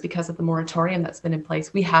 years, because of the moratorium that's been in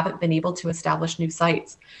place, we haven't been able to establish new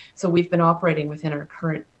sites. So we've been operating within our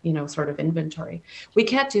current, sort of inventory. We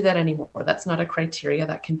can't do that anymore. That's not a criteria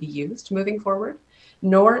that can be used moving forward,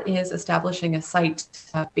 nor is establishing a site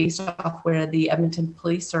based off where the Edmonton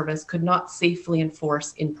Police Service could not safely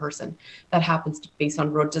enforce in person. That happens based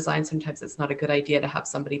on road design. Sometimes it's not a good idea to have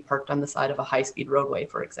somebody parked on the side of a high-speed roadway,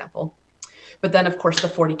 for example. But then, of course, the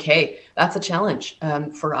 40K, that's a challenge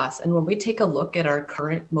for us. And when we take a look at our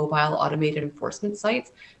current mobile automated enforcement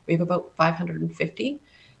sites, we have about 550.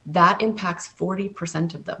 That impacts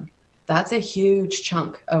 40% of them. That's a huge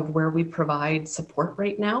chunk of where we provide support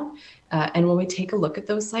right now. And when we take a look at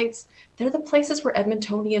those sites, they're the places where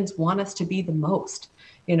Edmontonians want us to be the most.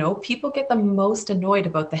 People get the most annoyed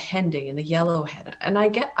about the hending and the yellowhead. And I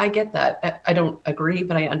get that. I don't agree,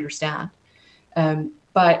 but I understand.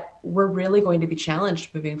 But we're really going to be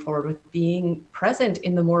challenged moving forward with being present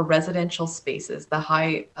in the more residential spaces, the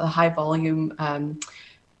high volume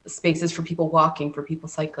spaces for people walking, for people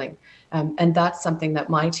cycling. And that's something that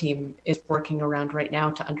my team is working around right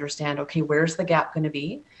now to understand, okay, where's the gap going to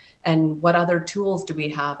be? And what other tools do we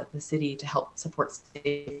have at the city to help support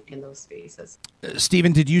safety in those spaces?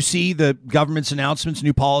 Stephen, did you see the government's announcements,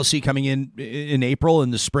 new policy coming in April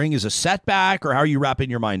and the spring as a setback, or how are you wrapping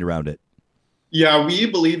your mind around it? Yeah, we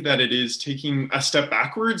believe that it is taking a step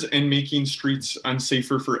backwards and making streets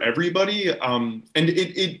unsafer for everybody. And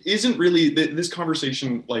it isn't really, this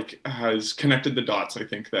conversation has connected the dots. I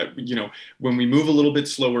think that, when we move a little bit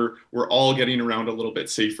slower, we're all getting around a little bit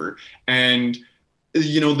safer. And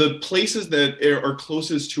the places that are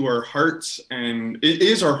closest to our hearts, and it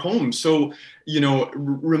is our home. So,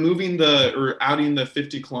 removing or adding the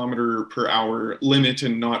 50-kilometer-per-hour limit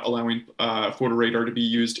and not allowing photo radar to be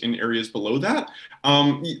used in areas below that,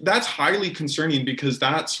 that's highly concerning, because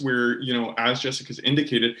that's where, as Jessica's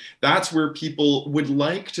indicated, that's where people would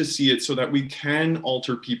like to see it so that we can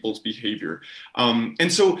alter people's behavior. And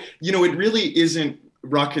so, it really isn't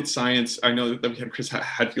rocket science. I know that we had Chris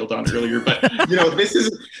Hadfield on earlier, but this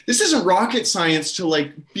isn't rocket science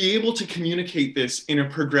to be able to communicate this in a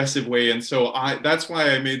progressive way. And so that's why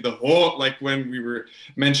I made the whole, when we were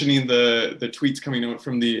mentioning the tweets coming out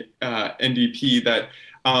from the NDP, that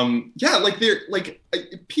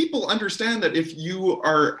people understand that if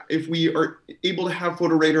we are able to have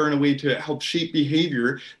photo radar in a way to help shape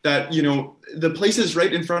behavior, that the places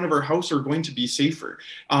right in front of our house are going to be safer.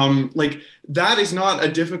 That is not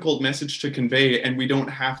a difficult message to convey, and we don't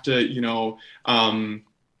have to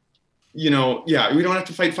we don't have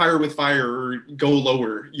to fight fire with fire or go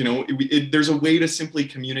lower. There's a way to simply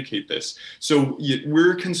communicate this. So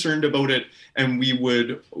we're concerned about it, and we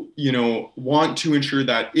would, want to ensure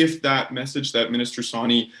that if that message that Minister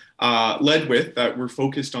Sawhney led with, that we're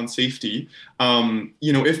focused on safety,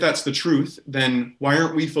 if that's the truth, then why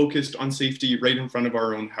aren't we focused on safety right in front of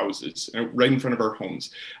our own houses, right in front of our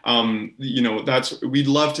homes? We'd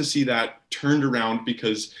love to see that turned around,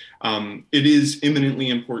 because it is imminently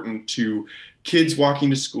important to kids walking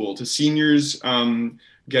to school, to seniors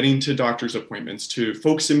getting to doctor's appointments, to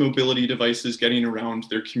folks in mobility devices getting around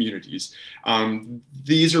their communities.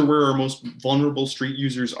 These are where our most vulnerable street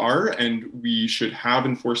users are, and we should have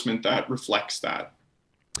enforcement that reflects that.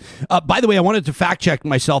 By the way, I wanted to fact check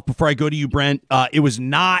myself before I go to you, Brent. It was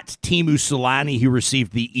not Timu Solani who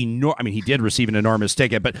received the he did receive an enormous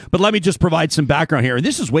ticket, but let me just provide some background here. And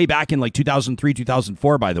this is way back in like 2003,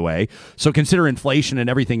 2004, by the way. So consider inflation and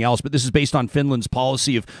everything else. But this is based on Finland's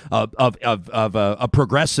policy of a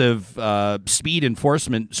progressive speed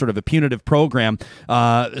enforcement, sort of a punitive program.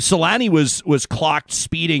 Solani was clocked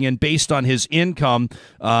speeding, and based on his income,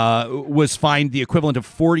 was fined the equivalent of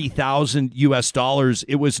 $40,000.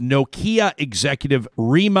 It was Nokia executive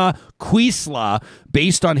Rima Quisla,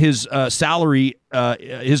 based on his salary,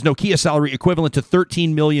 his Nokia salary equivalent to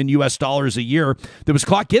 $13 million a year. That was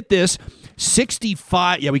clocked. Get this,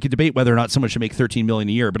 65. Yeah, we could debate whether or not someone should make $13 million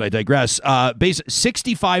a year, but I digress.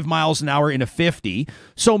 65 miles an hour in a 50.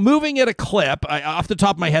 So moving at a clip, off the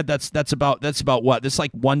top of my head, that's about what? That's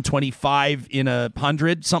like 125 in a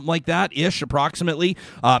 100, something like that ish, approximately.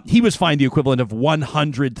 He was fined the equivalent of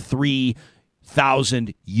 $103,000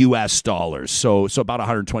 so about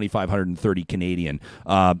 125, 130 Canadian.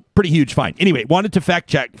 Pretty huge fine. Anyway, wanted to fact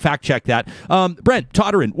check that. Brent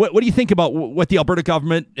Toderian, what do you think about what the Alberta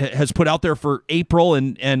government has put out there for April,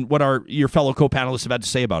 and what your fellow co-panelists have had to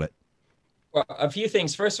say about it? Well, a few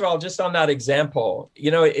things. First of all, just on that example,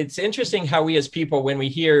 it's interesting how we as people, when we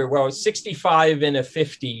hear, 65 in a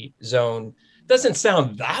 50 zone, doesn't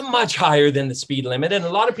sound that much higher than the speed limit. And a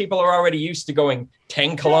lot of people are already used to going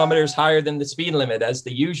 10 kilometers higher than the speed limit as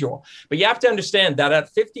the usual. But you have to understand that at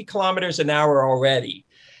 50 kilometers an hour already,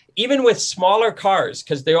 even with smaller cars,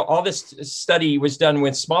 because all this study was done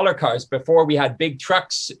with smaller cars before we had big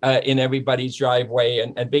trucks in everybody's driveway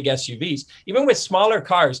and big SUVs. Even with smaller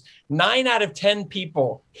cars, 9 out of 10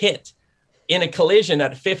 people hit in a collision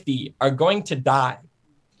at 50 are going to die.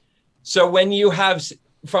 So when you have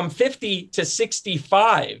from 50 to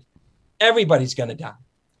 65, everybody's going to die.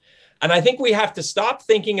 And I think we have to stop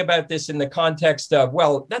thinking about this in the context of,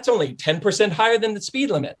 that's only 10% higher than the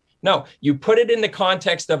speed limit. No, you put it in the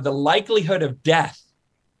context of the likelihood of death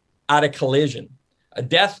at a collision, a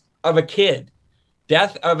death of a kid,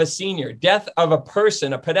 death of a senior, death of a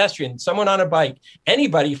person, a pedestrian, someone on a bike,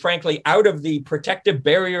 anybody, frankly, out of the protective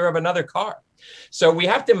barrier of another car. So we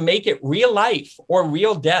have to make it real life or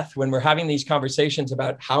real death when we're having these conversations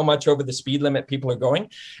about how much over the speed limit people are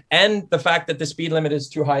going, and the fact that the speed limit is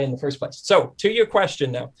too high in the first place. So to your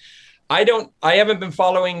question now, I haven't been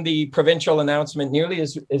following the provincial announcement nearly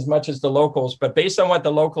as much as the locals, but based on what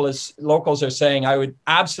the locals are saying, I would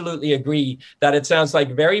absolutely agree that it sounds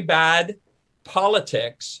like very bad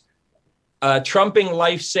politics, trumping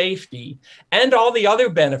life safety, and all the other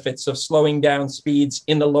benefits of slowing down speeds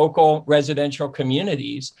in the local residential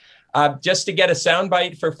communities, just to get a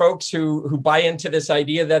soundbite for folks who buy into this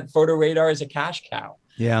idea that photo radar is a cash cow.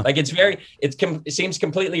 Yeah, like it seems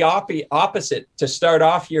completely opposite to start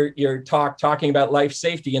off your talk talking about life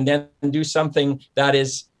safety and then do something that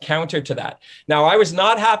is counter to that. Now, I was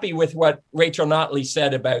not happy with what Rachel Notley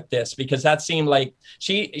said about this, because that seemed like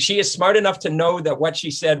she is smart enough to know that what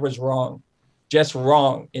she said was wrong, just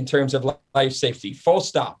wrong in terms of life safety, full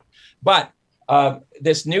stop. But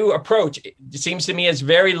this new approach, it seems to me, is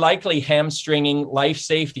very likely hamstringing life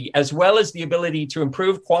safety, as well as the ability to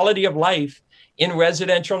improve quality of life in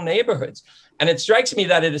residential neighborhoods. And it strikes me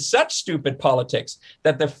that it is such stupid politics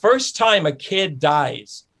that the first time a kid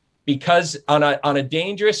dies because on a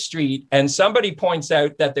dangerous street, and somebody points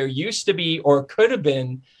out that there used to be or could have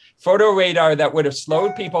been photo radar that would have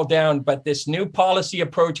slowed people down, but this new policy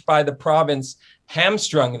approach by the province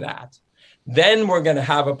hamstrung that, then we're going to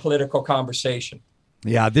have a political conversation.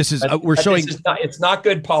 Yeah, this is it's not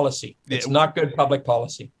good policy. It's not good public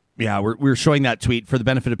policy. Yeah, we're showing that tweet for the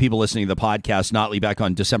benefit of people listening to the podcast. Notley back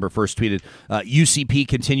on December 1st tweeted, UCP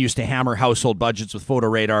continues to hammer household budgets with photo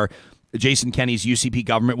radar. Jason Kenney's UCP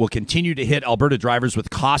government will continue to hit Alberta drivers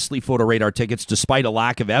with costly photo radar tickets despite a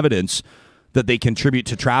lack of evidence that they contribute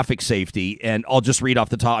to traffic safety. And I'll just read off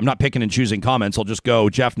the top. I'm not picking and choosing comments. I'll just go.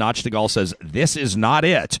 Jeff Notchtagal says, this is not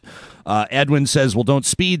it. Edwin says, well, don't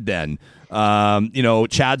speed then.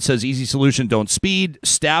 Chad says, easy solution, don't speed.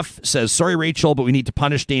 Steph says, sorry, Rachel, but we need to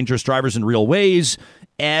punish dangerous drivers in real ways.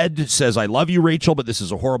 Ed says, I love you, Rachel, but this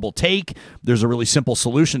is a horrible take. There's a really simple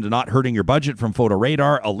solution to not hurting your budget from photo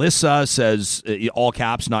radar. Alyssa says, all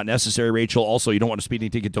caps, not necessary, Rachel. Also, you don't want a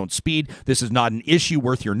speeding ticket, don't speed. This is not an issue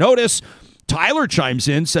worth your notice. Tyler chimes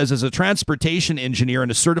in, says, as a transportation engineer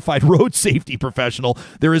and a certified road safety professional,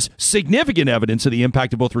 there is significant evidence of the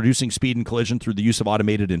impact of both reducing speed and collision through the use of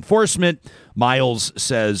automated enforcement. Miles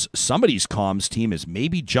says, somebody's comms team is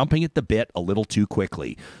maybe jumping at the bit a little too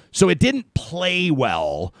quickly. So it didn't play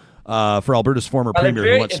well for Alberta's former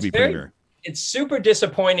premier, who wants to be premier. it's super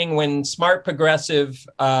disappointing when smart progressive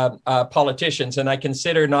politicians, and I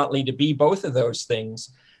consider Notley to be both of those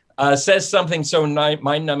things, says something so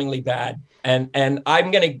mind-numbingly bad. And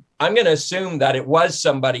I'm gonna assume that it was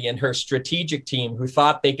somebody in her strategic team who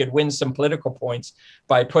thought they could win some political points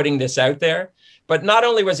by putting this out there. But not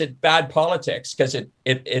only was it bad politics, because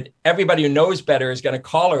it everybody who knows better is going to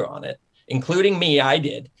call her on it, including me. I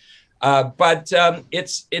did. But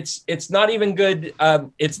it's not even good.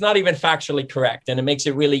 It's not even factually correct. And it makes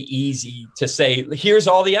it really easy to say, here's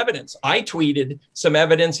all the evidence. I tweeted some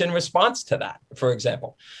evidence in response to that, for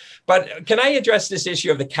example. But can I address this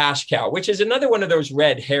issue of the cash cow, which is another one of those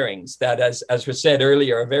red herrings that, as was said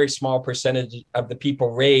earlier, a very small percentage of the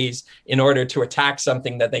people raise in order to attack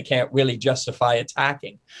something that they can't really justify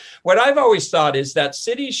attacking. What I've always thought is that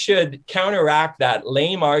cities should counteract that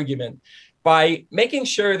lame argument by making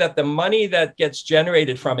sure that the money that gets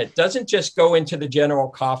generated from it doesn't just go into the general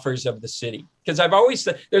coffers of the city. Because I've always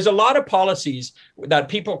said there's a lot of policies that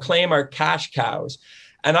people claim are cash cows.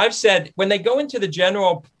 And I've said when they go into the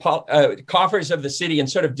general coffers of the city and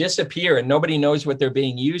sort of disappear and nobody knows what they're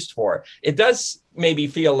being used for, it does maybe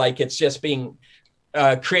feel like it's just being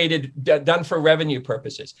done for revenue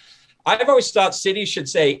purposes. I've always thought cities should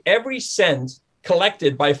say every cent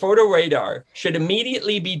collected by photo radar should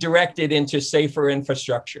immediately be directed into safer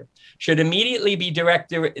infrastructure, should immediately be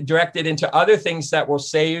directed into other things that will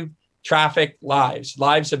save traffic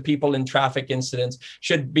lives of people in traffic incidents,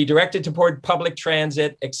 should be directed toward public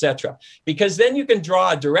transit, etc. Because then you can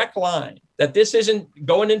draw a direct line that this isn't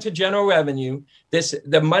going into general revenue.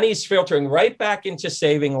 The money's filtering right back into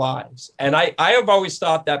saving lives. And I have always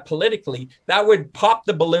thought that politically, that would pop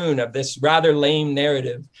the balloon of this rather lame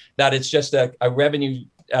narrative that it's just a revenue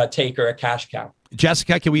taker, a cash cow.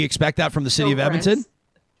 Jessica, can we expect that from the city of Edmonton?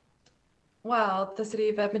 Well, the city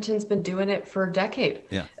of Edmonton's been doing it for a decade.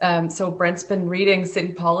 Yeah. So Brent's been reading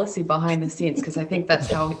city policy behind the scenes because I think that's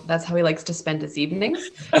how he likes to spend his evenings.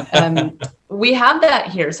 We have that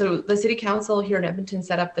here. So the city council here in Edmonton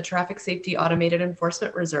set up the Traffic Safety Automated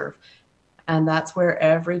Enforcement Reserve. And that's where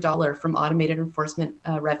every dollar from automated enforcement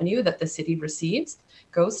revenue that the city receives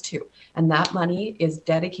goes to. And that money is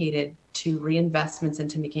dedicated to reinvestments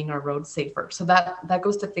into making our roads safer. So that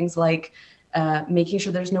goes to things like making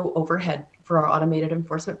sure there's no overhead for our automated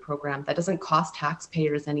enforcement program. That doesn't cost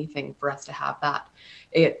taxpayers anything for us to have that.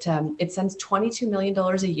 It sends $22 million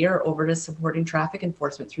a year over to supporting traffic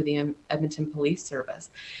enforcement through the Edmonton Police Service.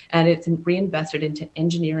 And it's reinvested into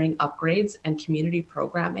engineering upgrades and community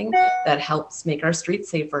programming that helps make our streets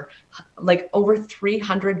safer. Like over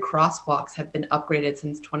 300 crosswalks have been upgraded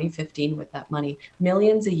since 2015 with that money.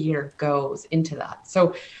 Millions a year goes into that.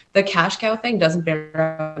 So the cash cow thing doesn't bear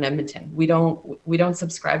out in Edmonton. We don't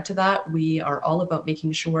subscribe to that. We are all about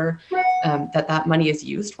making sure that money is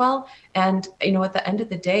used well. And, at the end of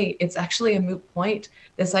the day, it's actually a moot point.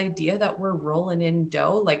 This idea that we're rolling in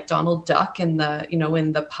dough like Donald Duck in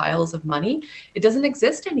the piles of money, it doesn't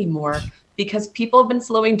exist anymore because people have been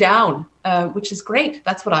slowing down, which is great.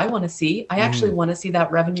 That's what I want to see. I actually want to see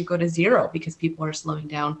that revenue go to zero because people are slowing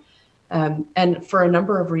down. And for a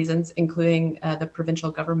number of reasons, including the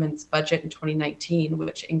provincial government's budget in 2019,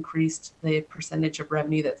 which increased the percentage of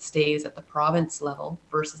revenue that stays at the province level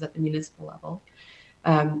versus at the municipal level.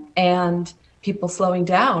 And people slowing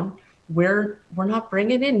down, we're not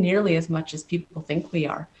bringing in nearly as much as people think we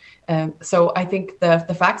are. So I think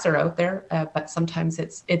the facts are out there, but sometimes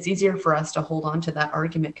it's easier for us to hold on to that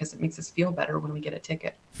argument because it makes us feel better when we get a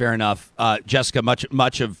ticket. Fair enough. Jessica,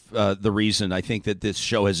 much of the reason I think that this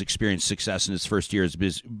show has experienced success in its first year is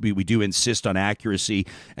because we do insist on accuracy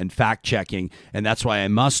and fact-checking, and that's why I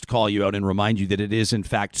must call you out and remind you that it is, in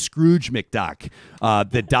fact, Scrooge McDuck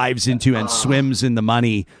that dives into and swims in the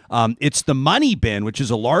money. It's the Money Bin, which is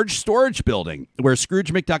a large storage building where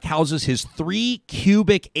Scrooge McDuck houses his 3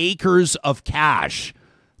 cubic acres of cash.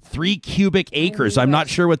 3 cubic acres. I'm not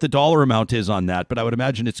sure what the dollar amount is on that, but I would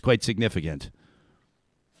imagine it's quite significant.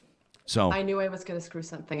 So I knew I was going to screw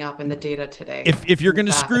something up in the data today. If you're going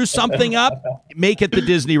to screw something up, make it the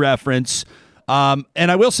Disney reference. And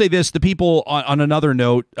I will say this, the people on another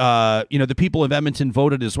note, the people of Edmonton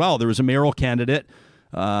voted as well. There was a mayoral candidate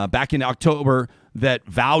back in October that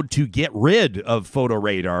vowed to get rid of photo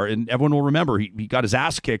radar. And everyone will remember he got his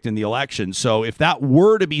ass kicked in the election. So if that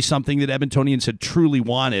were to be something that Edmontonians had truly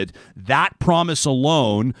wanted, that promise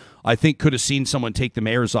alone I think could have seen someone take the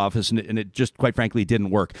mayor's office, and it just, quite frankly, didn't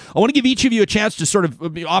work. I want to give each of you a chance to sort of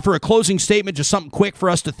offer a closing statement, just something quick for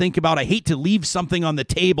us to think about. I hate to leave something on the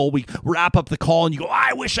table. We wrap up the call, and you go,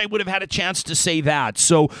 I wish I would have had a chance to say that.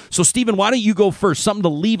 So Stephen, why don't you go first? Something to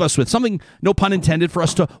leave us with, something, no pun intended, for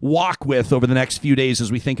us to walk with over the next few days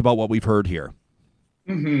as we think about what we've heard here.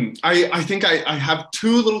 Mm-hmm. I think I have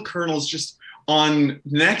two little kernels just on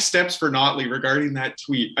next steps for Notley regarding that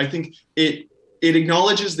tweet. I think it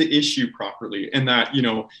acknowledges the issue properly, and that,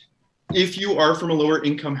 if you are from a lower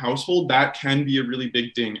income household, that can be a really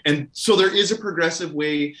big ding. And so there is a progressive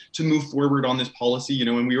way to move forward on this policy,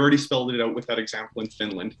 and we already spelled it out with that example in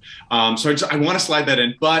Finland. So I want to slide that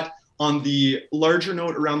in. But on the larger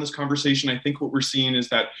note around this conversation, I think what we're seeing is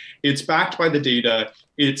that it's backed by the data.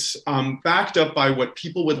 It's backed up by what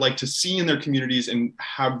people would like to see in their communities and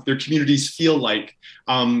have their communities feel like.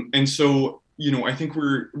 And so, I think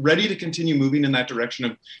we're ready to continue moving in that direction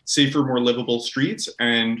of safer, more livable streets.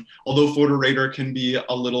 And although photo radar can be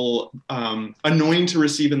a little annoying to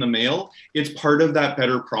receive in the mail, it's part of that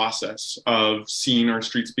better process of seeing our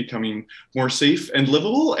streets becoming more safe and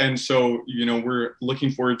livable. And so, we're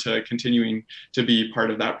looking forward to continuing to be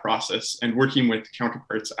part of that process and working with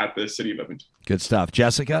counterparts at the City of Edmonton. Good stuff.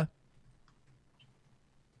 Jessica?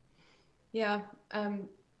 Yeah.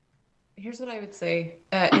 Here's what I would say.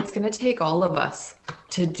 It's going to take all of us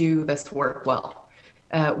to do this work well.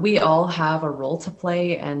 We all have a role to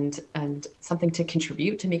play and something to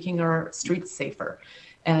contribute to making our streets safer.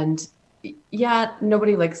 And yeah,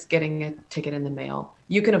 nobody likes getting a ticket in the mail.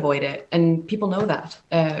 You can avoid it, and people know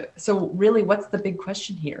that. So really, what's the big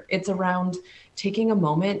question here? It's around taking a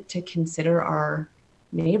moment to consider our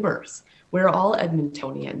neighbors. We're all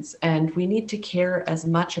Edmontonians, and we need to care as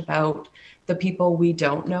much about the people we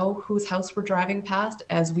don't know whose house we're driving past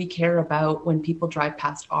as we care about when people drive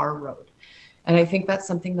past our road. And I think that's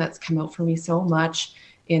something that's come out for me so much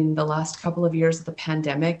in the last couple of years of the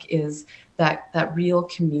pandemic, is that real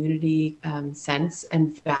community sense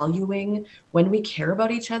and valuing when we care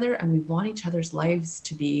about each other and we want each other's lives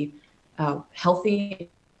to be healthy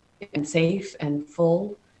and safe and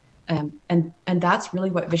full. And that's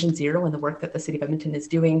really what Vision Zero and the work that the City of Edmonton is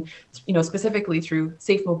doing, specifically through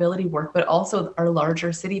safe mobility work, but also our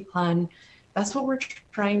larger city plan. That's what we're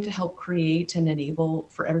trying to help create and enable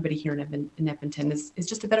for everybody here in Edmonton is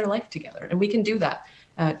just a better life together. And we can do that.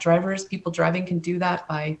 People driving can do that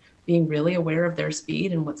by being really aware of their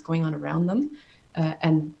speed and what's going on around them.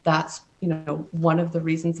 And that's, one of the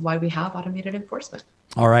reasons why we have automated enforcement.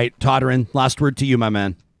 All right, Toderian, last word to you, my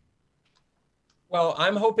man. Well,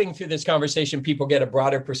 I'm hoping through this conversation, people get a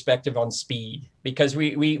broader perspective on speed, because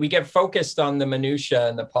we get focused on the minutia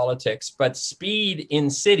and the politics, but speed in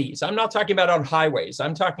cities, I'm not talking about on highways,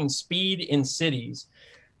 I'm talking speed in cities.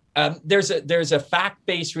 There's a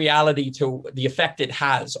fact-based reality to the effect it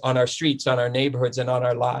has on our streets, on our neighborhoods, and on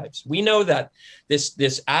our lives. We know that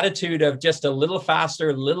this attitude of just a little faster,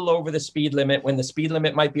 a little over the speed limit, when the speed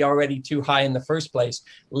limit might be already too high in the first place,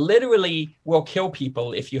 literally will kill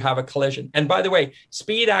people if you have a collision. And by the way,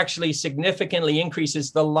 speed actually significantly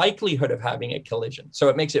increases the likelihood of having a collision. So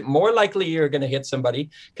it makes it more likely you're going to hit somebody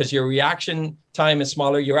because your reaction time is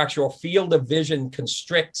smaller. Your actual field of vision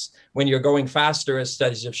constricts when you're going faster, as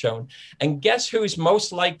studies have shown. And guess who's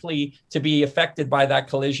most likely to be affected by that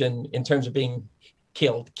collision in terms of being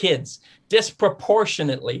killed? Kids,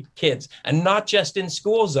 disproportionately kids, and not just in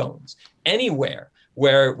school zones, anywhere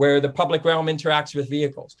where the public realm interacts with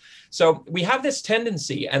vehicles. So we have this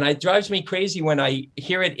tendency, and it drives me crazy when I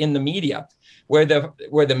hear it in the media, where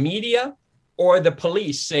the media or the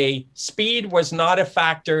police say speed was not a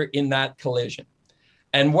factor in that collision.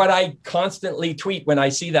 And what I constantly tweet when I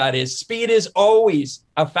see that is speed is always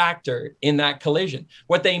a factor in that collision.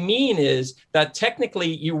 What they mean is that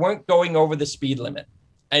technically you weren't going over the speed limit,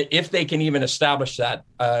 if they can even establish that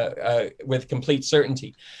with complete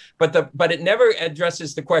certainty. But it never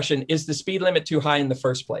addresses the question, is the speed limit too high in the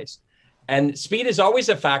first place? And speed is always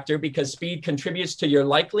a factor because speed contributes to your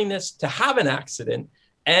likeliness to have an accident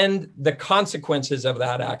and the consequences of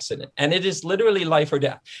that accident. And it is literally life or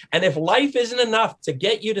death. And if life isn't enough to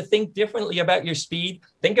get you to think differently about your speed,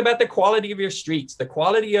 think about the quality of your streets, the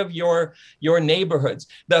quality of your neighborhoods,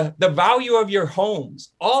 the value of your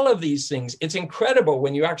homes, all of these things. It's incredible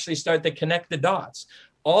when you actually start to connect the dots.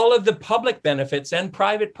 All of the public benefits and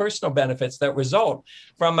private personal benefits that result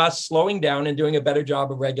from us slowing down and doing a better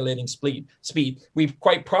job of regulating speed. We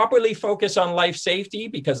quite properly focus on life safety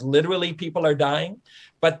because literally people are dying,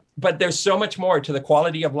 but there's so much more to the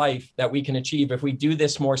quality of life that we can achieve if we do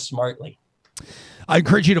this more smartly. I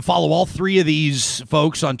encourage you to follow all three of these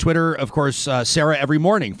folks on Twitter. Of course, Sarah every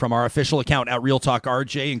morning from our official account at Real Talk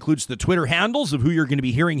RJ includes the Twitter handles of who you're going to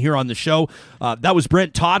be hearing here on the show. That was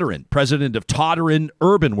Brent Toderian, president of Toderian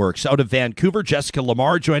Urban Works out of Vancouver. Jessica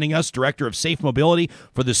Lamarre joining us, director of Safe Mobility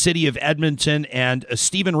for the city of Edmonton. And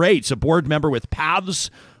Stephen Raitz, a board member with Paths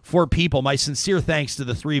for People. My sincere thanks to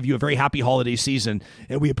the three of you. A very happy holiday season,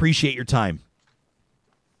 and we appreciate your time.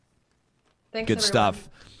 Thanks, Good everyone. stuff.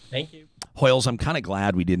 Thank you. Hoyles, I'm kind of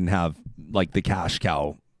glad we didn't have like the cash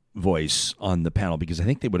cow voice on the panel because I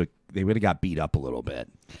think they would have got beat up a little bit.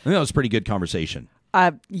 I think that was a pretty good conversation.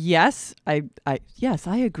 Yes, I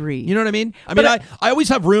agree. You know what I mean? I always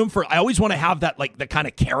have room for. I always want to have that like the kind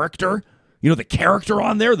of character. You know, the character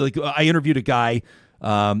on there. Like, I interviewed a guy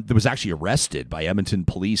that was actually arrested by Edmonton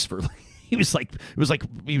police for. He was found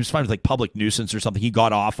with like public nuisance or something. He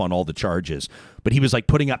got off on all the charges, but he was like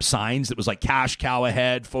putting up signs that was like cash cow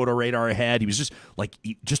ahead, photo radar ahead. He was just like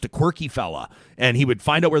just a quirky fella, and he would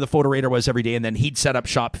find out where the photo radar was every day, and then he'd set up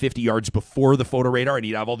shop 50 yards before the photo radar, and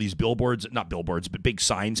he'd have all these not billboards, but big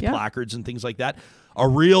signs, placards, and things like that. A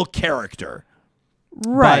real character,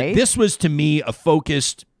 right? But this was to me a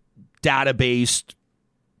focused, data-based,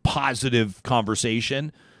 positive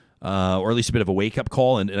conversation. Or at least a bit of a wake-up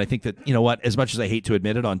call. And I think that, you know what, as much as I hate to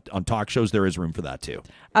admit it on talk shows, there is room for that too.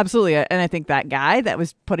 Absolutely. And I think that guy that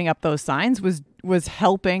was putting up those signs was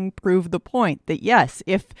helping prove the point that, yes,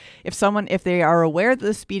 if they are aware that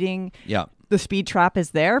the speed trap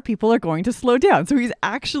is there, people are going to slow down. So he's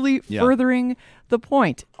actually furthering the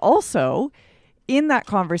point. Also, in that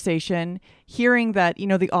conversation, hearing that, you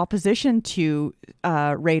know, the opposition to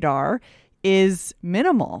radar is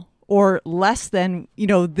minimal. Or less than, you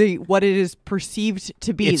know, what it is perceived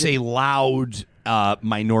to be. It's a loud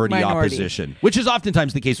minority opposition, which is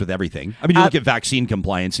oftentimes the case with everything. I mean, you look at vaccine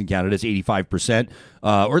compliance in Canada, it's 85%,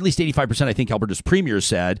 or at least 85%, I think Alberta's premier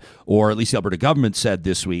said, or at least the Alberta government said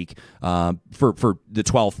this week for the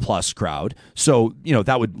 12-plus crowd. So, you know,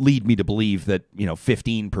 that would lead me to believe that, you know,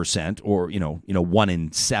 15% or, you know, 1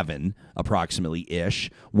 in 7 approximately-ish,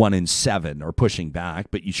 1 in 7 are pushing back.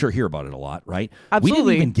 But you sure hear about it a lot, right? Absolutely. We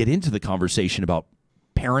didn't even get into the conversation about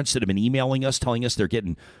parents that have been emailing us telling us they're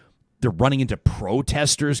running into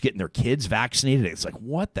protesters getting their kids vaccinated. It's like,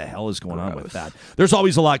 what the hell is going on with that? There's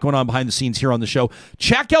always a lot going on behind the scenes here on the show.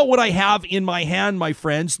 Check out what I have in my hand, my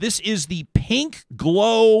friends. This is the Pink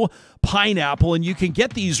Glow pineapple, and you can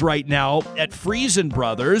get these right now at Friesen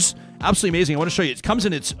Brothers. Absolutely amazing. I want to show you. It comes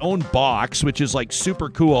in its own box, which is like super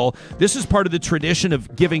cool. This is part of the tradition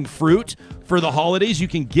of giving fruit for the holidays. You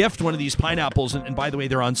can gift one of these pineapples, and by the way,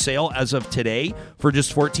 they're on sale as of today for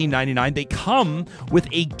just $14.99. They come with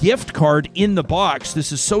a gift card in the box.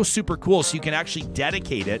 This is so super cool, so you can actually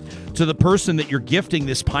dedicate it to the person that you're gifting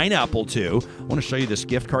this pineapple to. I want to show you this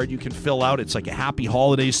gift card you can fill out. It's like a happy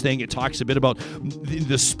holidays thing. It talks a bit about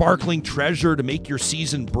the sparkling treasure to make your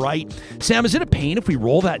season bright. Sam, is it a pain if we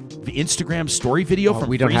roll that Instagram story video from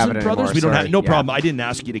Friesen Brothers? We don't have no problem. I didn't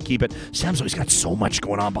ask you to keep it. Sam's always got so much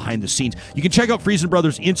going on behind the scenes. You can check out Friesen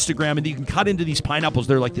Brothers Instagram, and you can cut into these pineapples.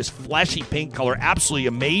 They're like this fleshy pink color, absolutely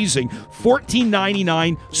amazing.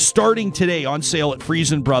 $14.99 starting today on sale at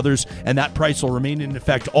Friesen Brothers, and that price will remain in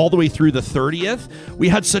effect all the way through the 30th. We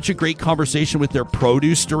had such a great conversation with their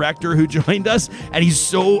produce director who joined us, and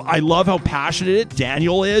I love how passionate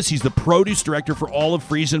Daniel is. He's the produce director for all of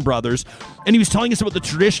Friesen Brothers, and he was telling us about the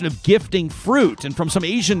tradition of gifting fruit, and from some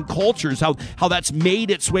Asian cultures, how that's made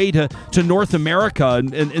its way to North America,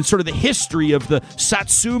 and sort of the history of the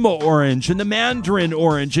Satsuma orange and the Mandarin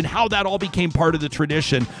orange, and how that all became part of the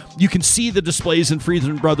tradition. You can see the displays in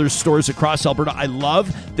Friesen Brothers stores across Alberta. I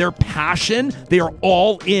love their passion. They are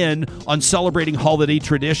all in on celebrating holiday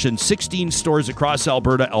tradition. 16 stores across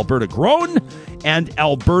Alberta, Alberta grown and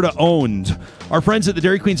Alberta owned. Our friends at the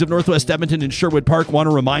Dairy Queens of Northwest Edmonton and Sherwood Park want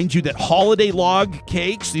to remind you that holiday log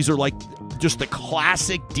cakes, these are like just the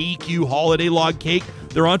classic DQ holiday log cake,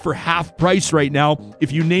 they're on for half price right now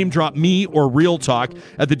if you name drop me or Real Talk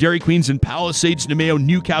at the Dairy Queens in Palisades, Nemeo,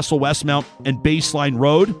 Newcastle, Westmount, and Baseline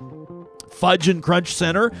Road. Fudge and Crunch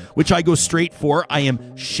Center, which I go straight for. I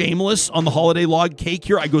am shameless on the holiday log cake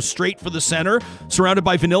here. I go straight for the center, surrounded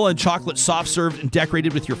by vanilla and chocolate, soft served and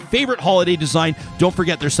decorated with your favorite holiday design. Don't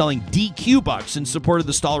forget they're selling DQ bucks in support of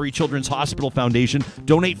the Stollery Children's Hospital Foundation.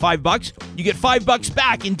 Donate $5, you get $5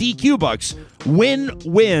 back in DQ bucks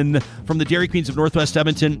Win-win from the Dairy Queens of Northwest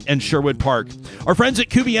Edmonton and Sherwood Park. Our friends at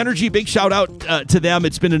Kubi Energy, big shout out to them.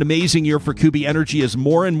 It's been an amazing year for Kubi Energy as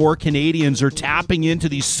more and more Canadians are tapping into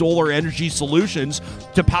these solar energy solutions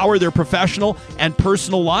to power their professional and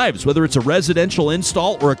personal lives. Whether it's a residential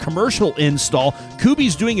install or a commercial install,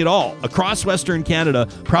 Kubi's doing it all across Western Canada,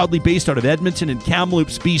 proudly based out of Edmonton and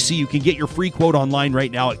Kamloops, BC. You can get your free quote online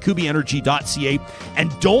right now at kubienergy.ca.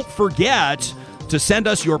 And don't forget to send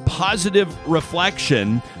us your positive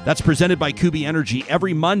reflection. That's presented by Kubi Energy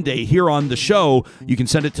every Monday here on the show. You can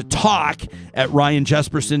send it to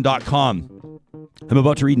talk@ryanjesperson.com. I'm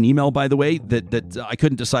about to read an email, by the way, that I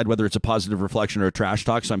couldn't decide whether it's a positive reflection or a trash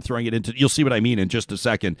talk, so I'm throwing it into. You'll see what I mean in just a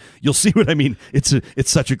second. You'll see what I mean. It's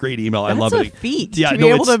such a great email. I love it. That's a feat to be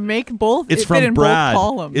able to make both. It's from Brad.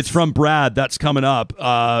 It's from Brad. That's coming up.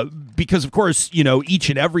 Because, of course, each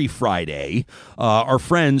and every Friday, our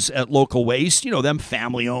friends at Local Waste, them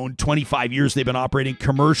family-owned, 25 years they've been operating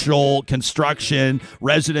commercial, construction,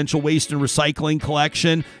 residential waste and recycling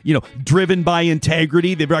collection, driven by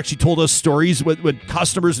integrity. They've actually told us stories when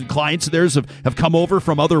customers and clients of theirs have come over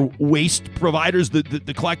from other waste providers,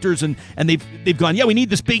 the collectors, and they've gone, we need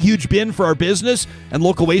this big, huge bin for our business. And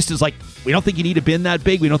Local Waste is like, we don't think you need a bin that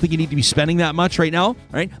big. We don't think you need to be spending that much right now. All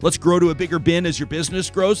right, let's grow to a bigger bin as your business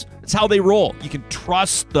grows. That's how they roll. You can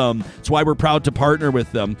trust them. That's why we're proud to partner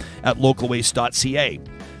with them at localwaste.ca.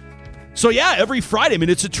 So every Friday,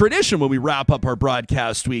 it's a tradition when we wrap up our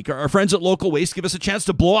broadcast week. Our friends at Local Waste give us a chance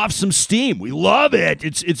to blow off some steam. We love it.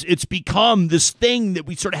 It's become this thing that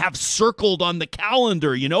we sort of have circled on the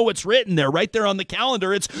calendar. What's written there, right there on the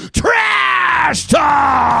calendar. It's Trash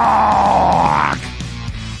Talk!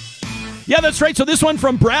 Yeah, that's right. So this one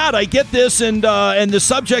from Brad, I get this, and the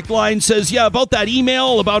subject line says, about that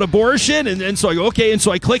email about abortion, and so I go, okay, and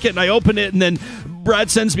so I click it, and I open it, and then Brad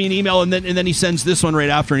sends me an email, and then he sends this one right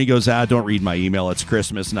after, and he goes, don't read my email, it's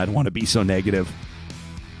Christmas, and I don't want to be so negative.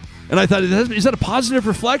 And I thought, is that a positive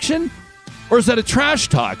reflection, or is that a trash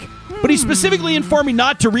talk? But he specifically informed me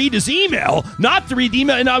not to read his email,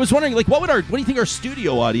 and I was wondering, what do you think our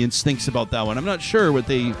studio audience thinks about that one? I'm not sure what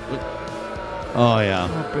they... Oh, yeah.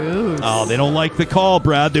 Oh, they don't like the call,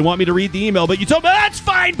 Brad. They want me to read the email, but you told me, that's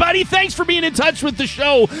fine, buddy. Thanks for being in touch with the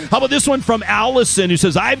show. How about this one from Allison, who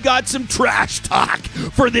says, I've got some trash talk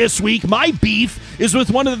for this week. My beef is with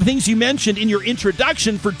one of the things you mentioned in your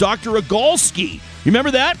introduction for Dr. Agolsky. You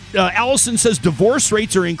remember that? Allison says divorce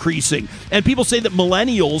rates are increasing, and people say that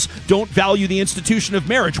millennials don't value the institution of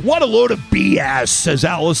marriage. What a load of BS, says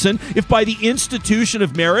Allison. If by the institution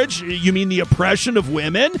of marriage, you mean the oppression of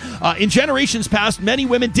women, in generations past, many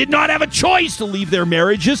women did not have a choice to leave their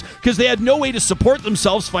marriages because they had no way to support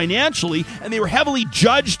themselves financially, and they were heavily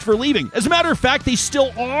judged for leaving. As a matter of fact, they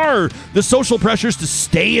still are. The social pressures to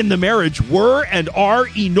stay in the marriage were and are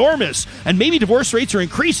enormous, and maybe divorce rates are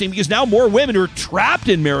increasing because now more women who are trapped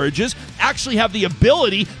in marriages actually have the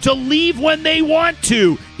ability to leave when they want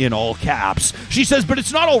to, in all caps. She says, but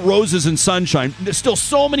it's not all roses and sunshine. There's still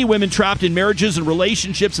so many women trapped in marriages and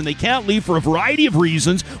relationships, and they can't leave for a variety of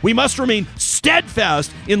reasons. We must remain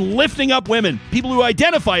steadfast in lifting up women, people who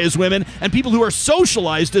identify as women, and people who are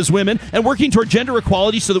socialized as women, and working toward gender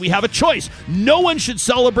equality so that we have a choice. No one should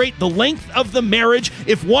celebrate the length of the marriage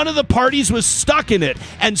if one of the parties was stuck in it.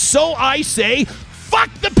 And so I say,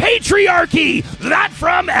 fuck the patriarchy! That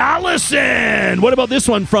from Allison! What about this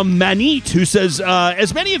one from Manit, who says,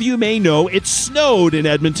 as many of you may know, it snowed in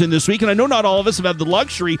Edmonton this week, and I know not all of us have had the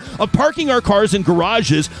luxury of parking our cars in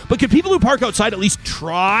garages, but could people who park outside at least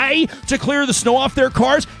try to clear the snow off their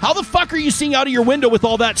cars? How the fuck are you seeing out of your window with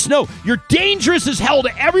all that snow? You're dangerous as hell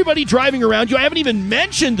to everybody driving around you. I haven't even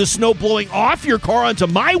mentioned the snow blowing off your car onto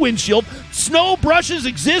my windshield. Snow brushes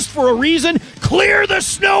exist for a reason. Clear the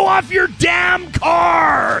snow off your damn car!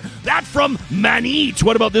 That from Manit.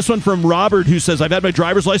 What about this one from Robert, who says, I've had my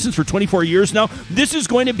driver's license for 24 years now. This is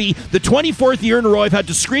going to be the 24th year in a row I've had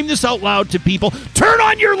to scream this out loud to people. Turn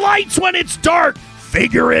on your lights when it's dark.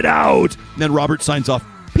 Figure it out. And then Robert signs off.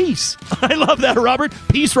 Peace. I love that, Robert.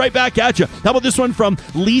 Peace right back at you. How about this one from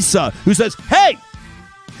Lisa, who says, hey,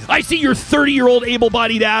 I see your 30-year-old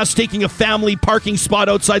able-bodied ass taking a family parking spot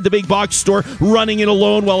outside the big box store, running in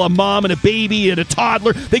alone while a mom and a baby and a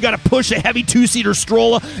toddler, they got to push a heavy two-seater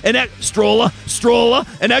stroller, an extra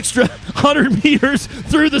 100 meters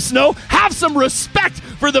through the snow. Have some respect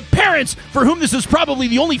For the parents for whom this is probably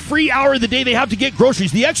the only free hour of the day they have to get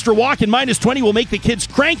groceries, the extra walk in -20 will make the kids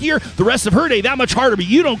crankier, the rest of her day that much harder, but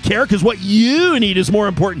you don't care because what you need is more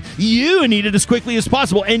important. You need it as quickly as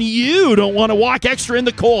possible, and you don't want to walk extra in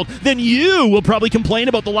the cold. Then you will probably complain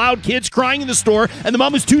about the loud kids crying in the store and the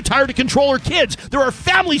mom is too tired to control her kids. There are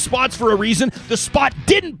family spots for a reason. The spot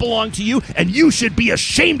didn't belong to you, and you should be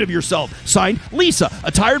ashamed of yourself. Signed, Lisa,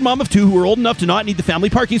 a tired mom of 2 who are old enough to not need the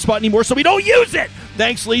family parking spot anymore, so we don't use it.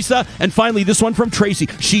 Thanks, Lisa. And finally, this one from Tracy.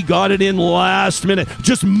 She got it in last minute,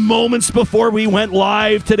 just moments before we went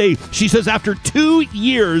live today. She says, after 2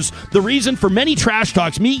 years, the reason for many trash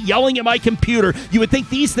talks, me yelling at my computer, you would think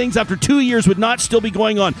these things after 2 years would not still be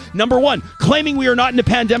going on. Number 1, claiming we are not in a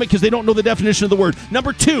pandemic because they don't know the definition of the word.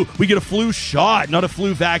 Number 2, we get a flu shot, not a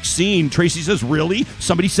flu vaccine. Tracy says, really?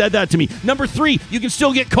 Somebody said that to me. Number 3, you can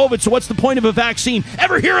still get COVID, so what's the point of a vaccine?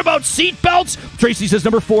 Ever hear about seat belts? Tracy says,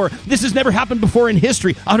 number 4, this has never happened before in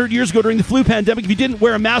history. 100 years ago during the flu pandemic, if you didn't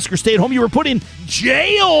wear a mask or stay at home, you were put in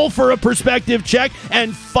jail for a perspective check.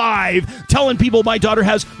 And 5, telling people my daughter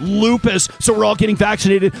has lupus, so we're all getting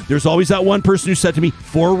vaccinated. There's always that one person who said to me,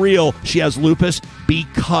 for real, she has lupus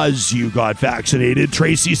because you got vaccinated.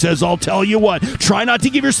 Tracy says, I'll tell you what, try not to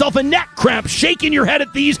give yourself a neck cramp shaking your head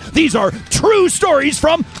at these. These are true stories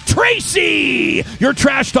from Tracy. Your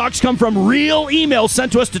trash talks come from real emails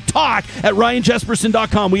sent to us to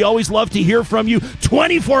talk@ryanjesperson.com. We always love to hear from you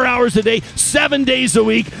 24 hours a day, 7 days a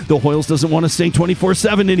week. The Hoyles doesn't want to sing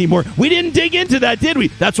 24/7 anymore. We didn't dig into that, did we?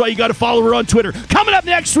 That's why you got to follow her on Twitter. Coming up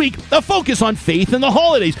next week, a focus on faith and the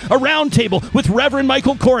holidays, a roundtable with Reverend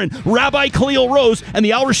Michael Koren, Rabbi Khalil Rose, and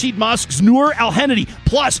the Al Rashid Mosque's Noor Al-Hannadi,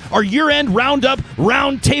 plus our year-end roundup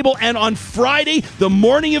roundtable, and on Friday, the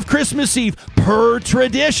morning of Christmas Eve, per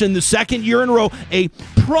tradition, the second year in a row, a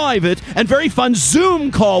private and very fun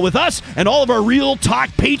Zoom call with us and all of our Real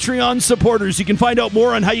Talk Patreon supporters. You can find out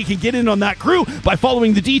more on how you can get in on that crew by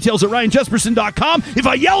following the details at ryanjesperson.com. If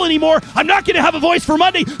I yell anymore, I'm not going to have a voice for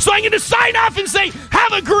Monday, so I'm going to sign off and say,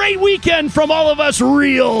 have a great weekend from all of us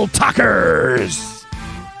Real Talkers.